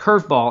a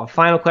curveball, a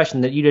final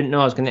question that you didn't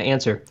know I was going to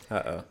answer.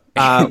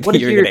 Uh-oh. What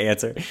you were going to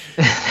answer?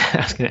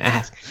 I was going to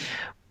ask.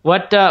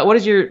 What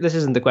is your, this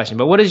isn't the question,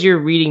 but what is your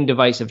reading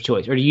device of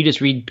choice? Or do you just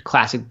read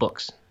classic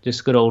books?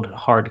 Just good old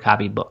hard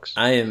copy books?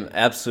 I am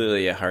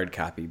absolutely a hard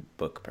copy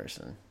book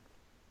person.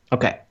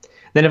 Okay.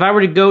 Then if I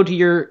were to go to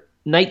your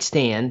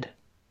nightstand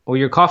or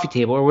your coffee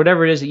table or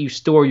whatever it is that you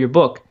store your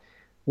book,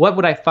 what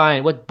would I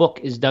find? What book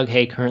is Doug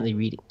Hay currently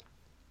reading?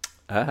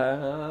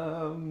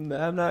 I'm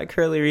not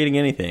currently reading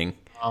anything.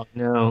 Oh,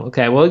 no.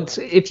 Okay. Well,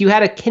 if you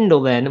had a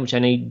Kindle then, which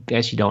I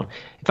guess you don't,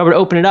 if I were to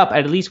open it up, I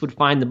at least would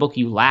find the book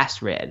you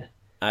last read.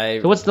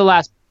 So what's the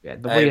last book you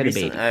read before you had a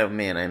baby? Oh,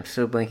 man, I'm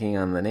so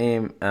blanking on the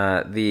name.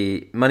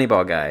 The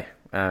Moneyball guy,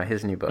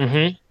 his new book.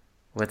 Mm-hmm.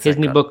 What's his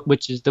new book,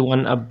 which is the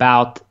one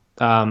about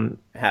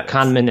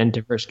Kahneman and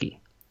Tversky.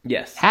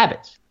 Yes.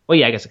 Habits. Well,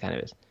 yeah, I guess it kind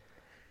of is.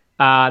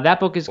 That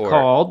book is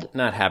called...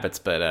 Not Habits,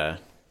 but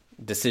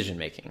decision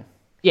making.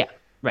 Yeah,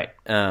 right.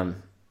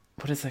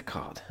 What is that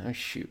called? Oh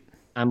shoot,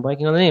 I'm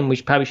blanking on the name.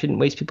 We probably shouldn't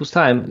waste people's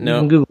time. No. You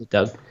can Google it,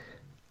 Doug.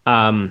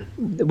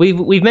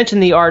 We've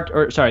mentioned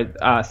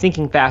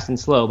Thinking Fast and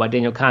Slow by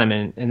Daniel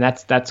Kahneman, and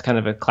that's kind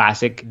of a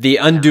classic. The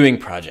Undoing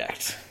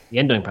Project. The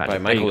Undoing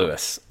Project By Michael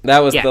Lewis. That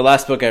was the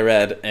last book I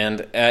read,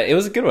 and it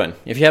was a good one.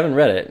 If you haven't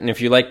read it, and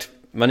if you liked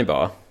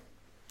Moneyball,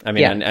 I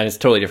mean, and it's a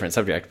totally different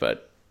subject,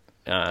 but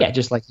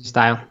just like his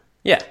style.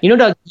 Yeah. You know,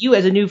 Doug, you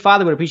as a new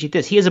father would appreciate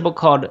this. He has a book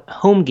called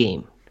Home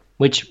Game,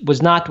 which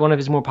was not one of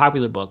his more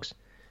popular books.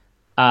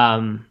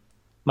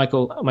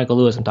 Michael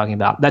Lewis, I'm talking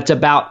about. That's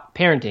about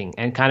parenting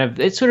and kind of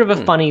it's sort of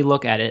a funny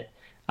look at it,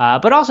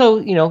 but also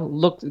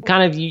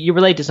you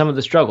relate to some of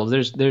the struggles.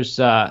 There's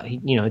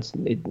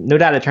no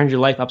doubt it turns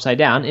your life upside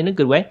down in a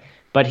good way,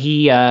 but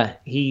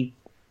he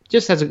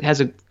just has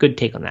a good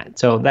take on that.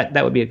 So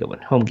that would be a good one.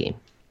 Home Game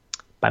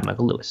by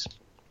Michael Lewis.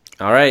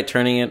 All right,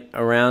 turning it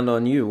around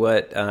on you.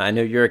 What I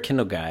know you're a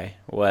Kindle guy.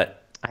 I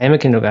am a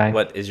Kindle guy.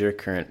 What is your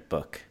current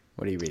book?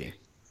 What are you reading?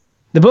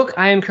 The book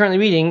I am currently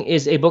reading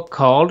is a book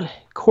called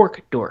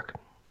Cork Dork,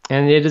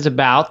 and it is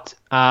about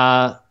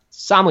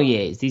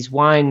sommeliers, these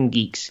wine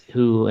geeks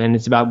and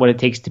it's about what it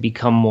takes to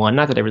become one.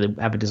 Not that I really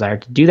have a desire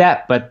to do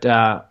that, but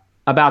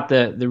about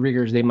the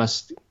rigors they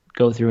must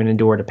go through and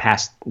endure to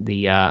pass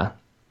their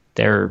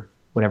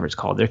whatever it's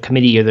called, their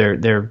committee or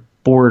their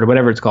board or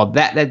whatever it's called.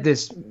 That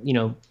this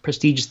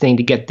prestigious thing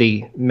to get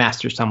the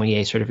master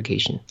sommelier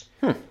certification.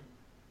 Kind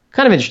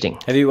of interesting.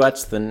 Have you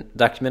watched the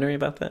documentary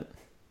about that?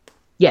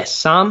 Yes,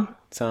 Somm,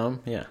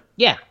 yeah.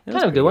 Yeah,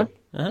 kind of a good one.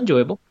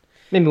 Enjoyable.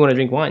 Made me want to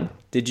drink wine.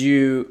 Did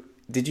you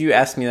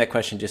ask me that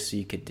question just so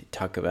you could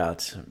talk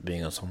about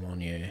being a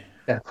sommelier?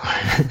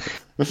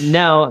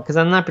 No, because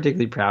I'm not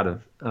particularly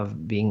proud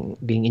of being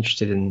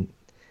interested in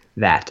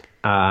that.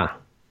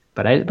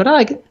 But I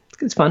like it.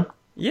 It's fun.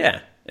 Yeah.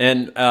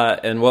 And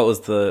what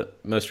was the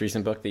most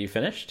recent book that you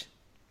finished?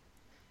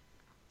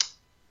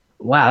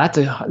 Wow,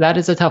 that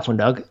is a tough one,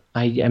 Doug.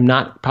 I am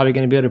not probably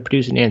going to be able to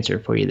produce an answer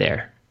for you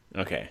there.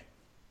 Okay.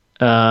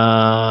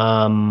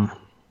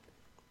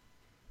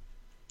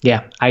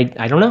 Yeah, I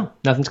don't know.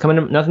 Nothing's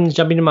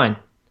jumping to mind.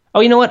 Oh,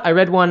 you know what? I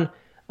read one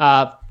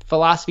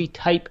philosophy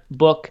type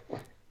book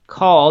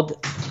called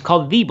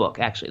The Book,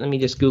 actually. Let me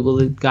just Google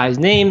the guy's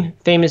name.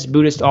 Famous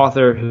Buddhist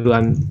author who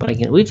I'm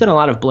blanking. We've done a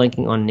lot of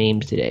blanking on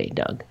names today,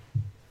 Doug.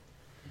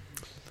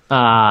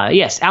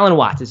 Yes, Alan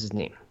Watts is his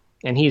name.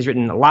 And he's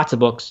written lots of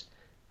books.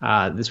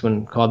 This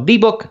one called The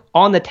Book,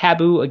 On the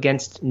Taboo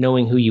Against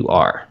Knowing Who You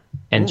Are.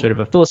 And sort of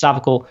a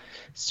philosophical,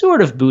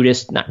 sort of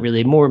Buddhist, not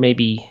really, more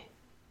maybe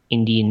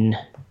Indian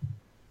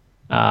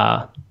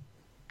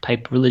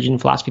type religion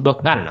philosophy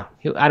book. I don't know.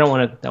 I don't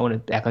want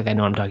to act like I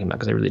know what I'm talking about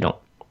because I really don't.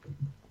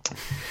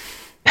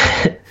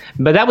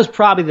 But that was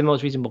probably the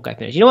most recent book I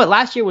finished. You know what?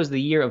 Last year was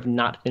the year of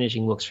not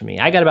finishing books for me.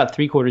 I got about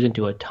 3/4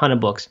 into a ton of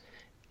books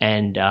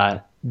and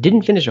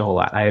didn't finish a whole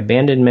lot. I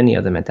abandoned many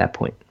of them at that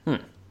point.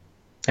 And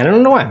I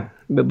don't know why,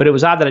 but it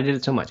was odd that I did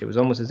it so much. It was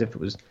almost as if it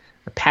was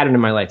a pattern in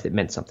my life that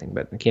meant something,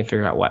 but I can't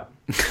figure out what.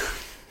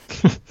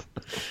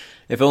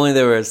 If only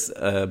there was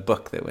a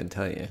book that would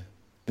tell you.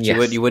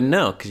 Yes. You wouldn't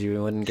know because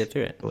you wouldn't get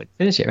through it. Wouldn't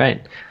finish it,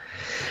 right.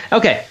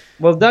 Okay.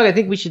 Well, Doug, I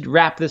think we should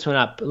wrap this one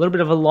up. A little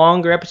bit of a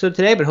longer episode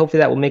today, but hopefully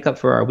that will make up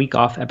for our week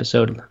off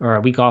episode, or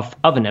our week off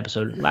of an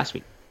episode last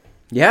week.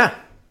 Yeah.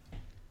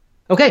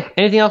 Okay.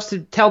 Anything else to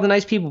tell the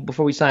nice people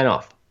before we sign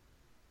off?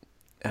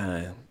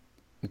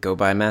 Go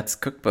buy Matt's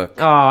cookbook.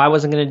 Oh, I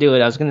wasn't going to do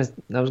it. I was going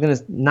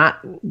to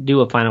not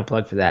do a final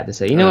plug for that, to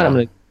say, you know what, I'm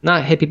going to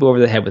not hit people over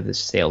the head with this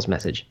sales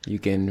message. You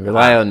can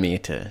rely on me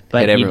to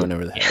hit everyone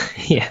over the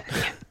head. Yeah.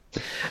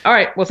 All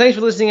right. Well, thanks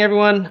for listening,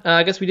 everyone.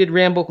 I guess we did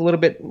ramble a little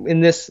bit in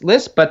this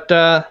list, but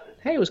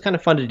hey, it was kind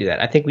of fun to do that.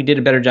 I think we did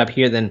a better job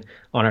here than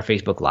on our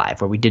Facebook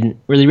Live, where we didn't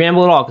really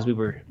ramble at all because we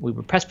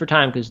were pressed for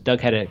time because Doug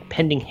had a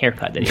pending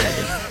haircut that he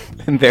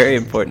had to. Very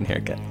important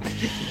haircut.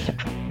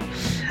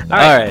 All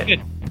right.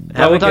 Good.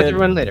 We'll talk to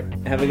everyone later.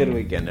 Have a good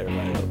weekend,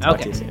 everybody. We'll talk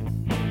to you soon.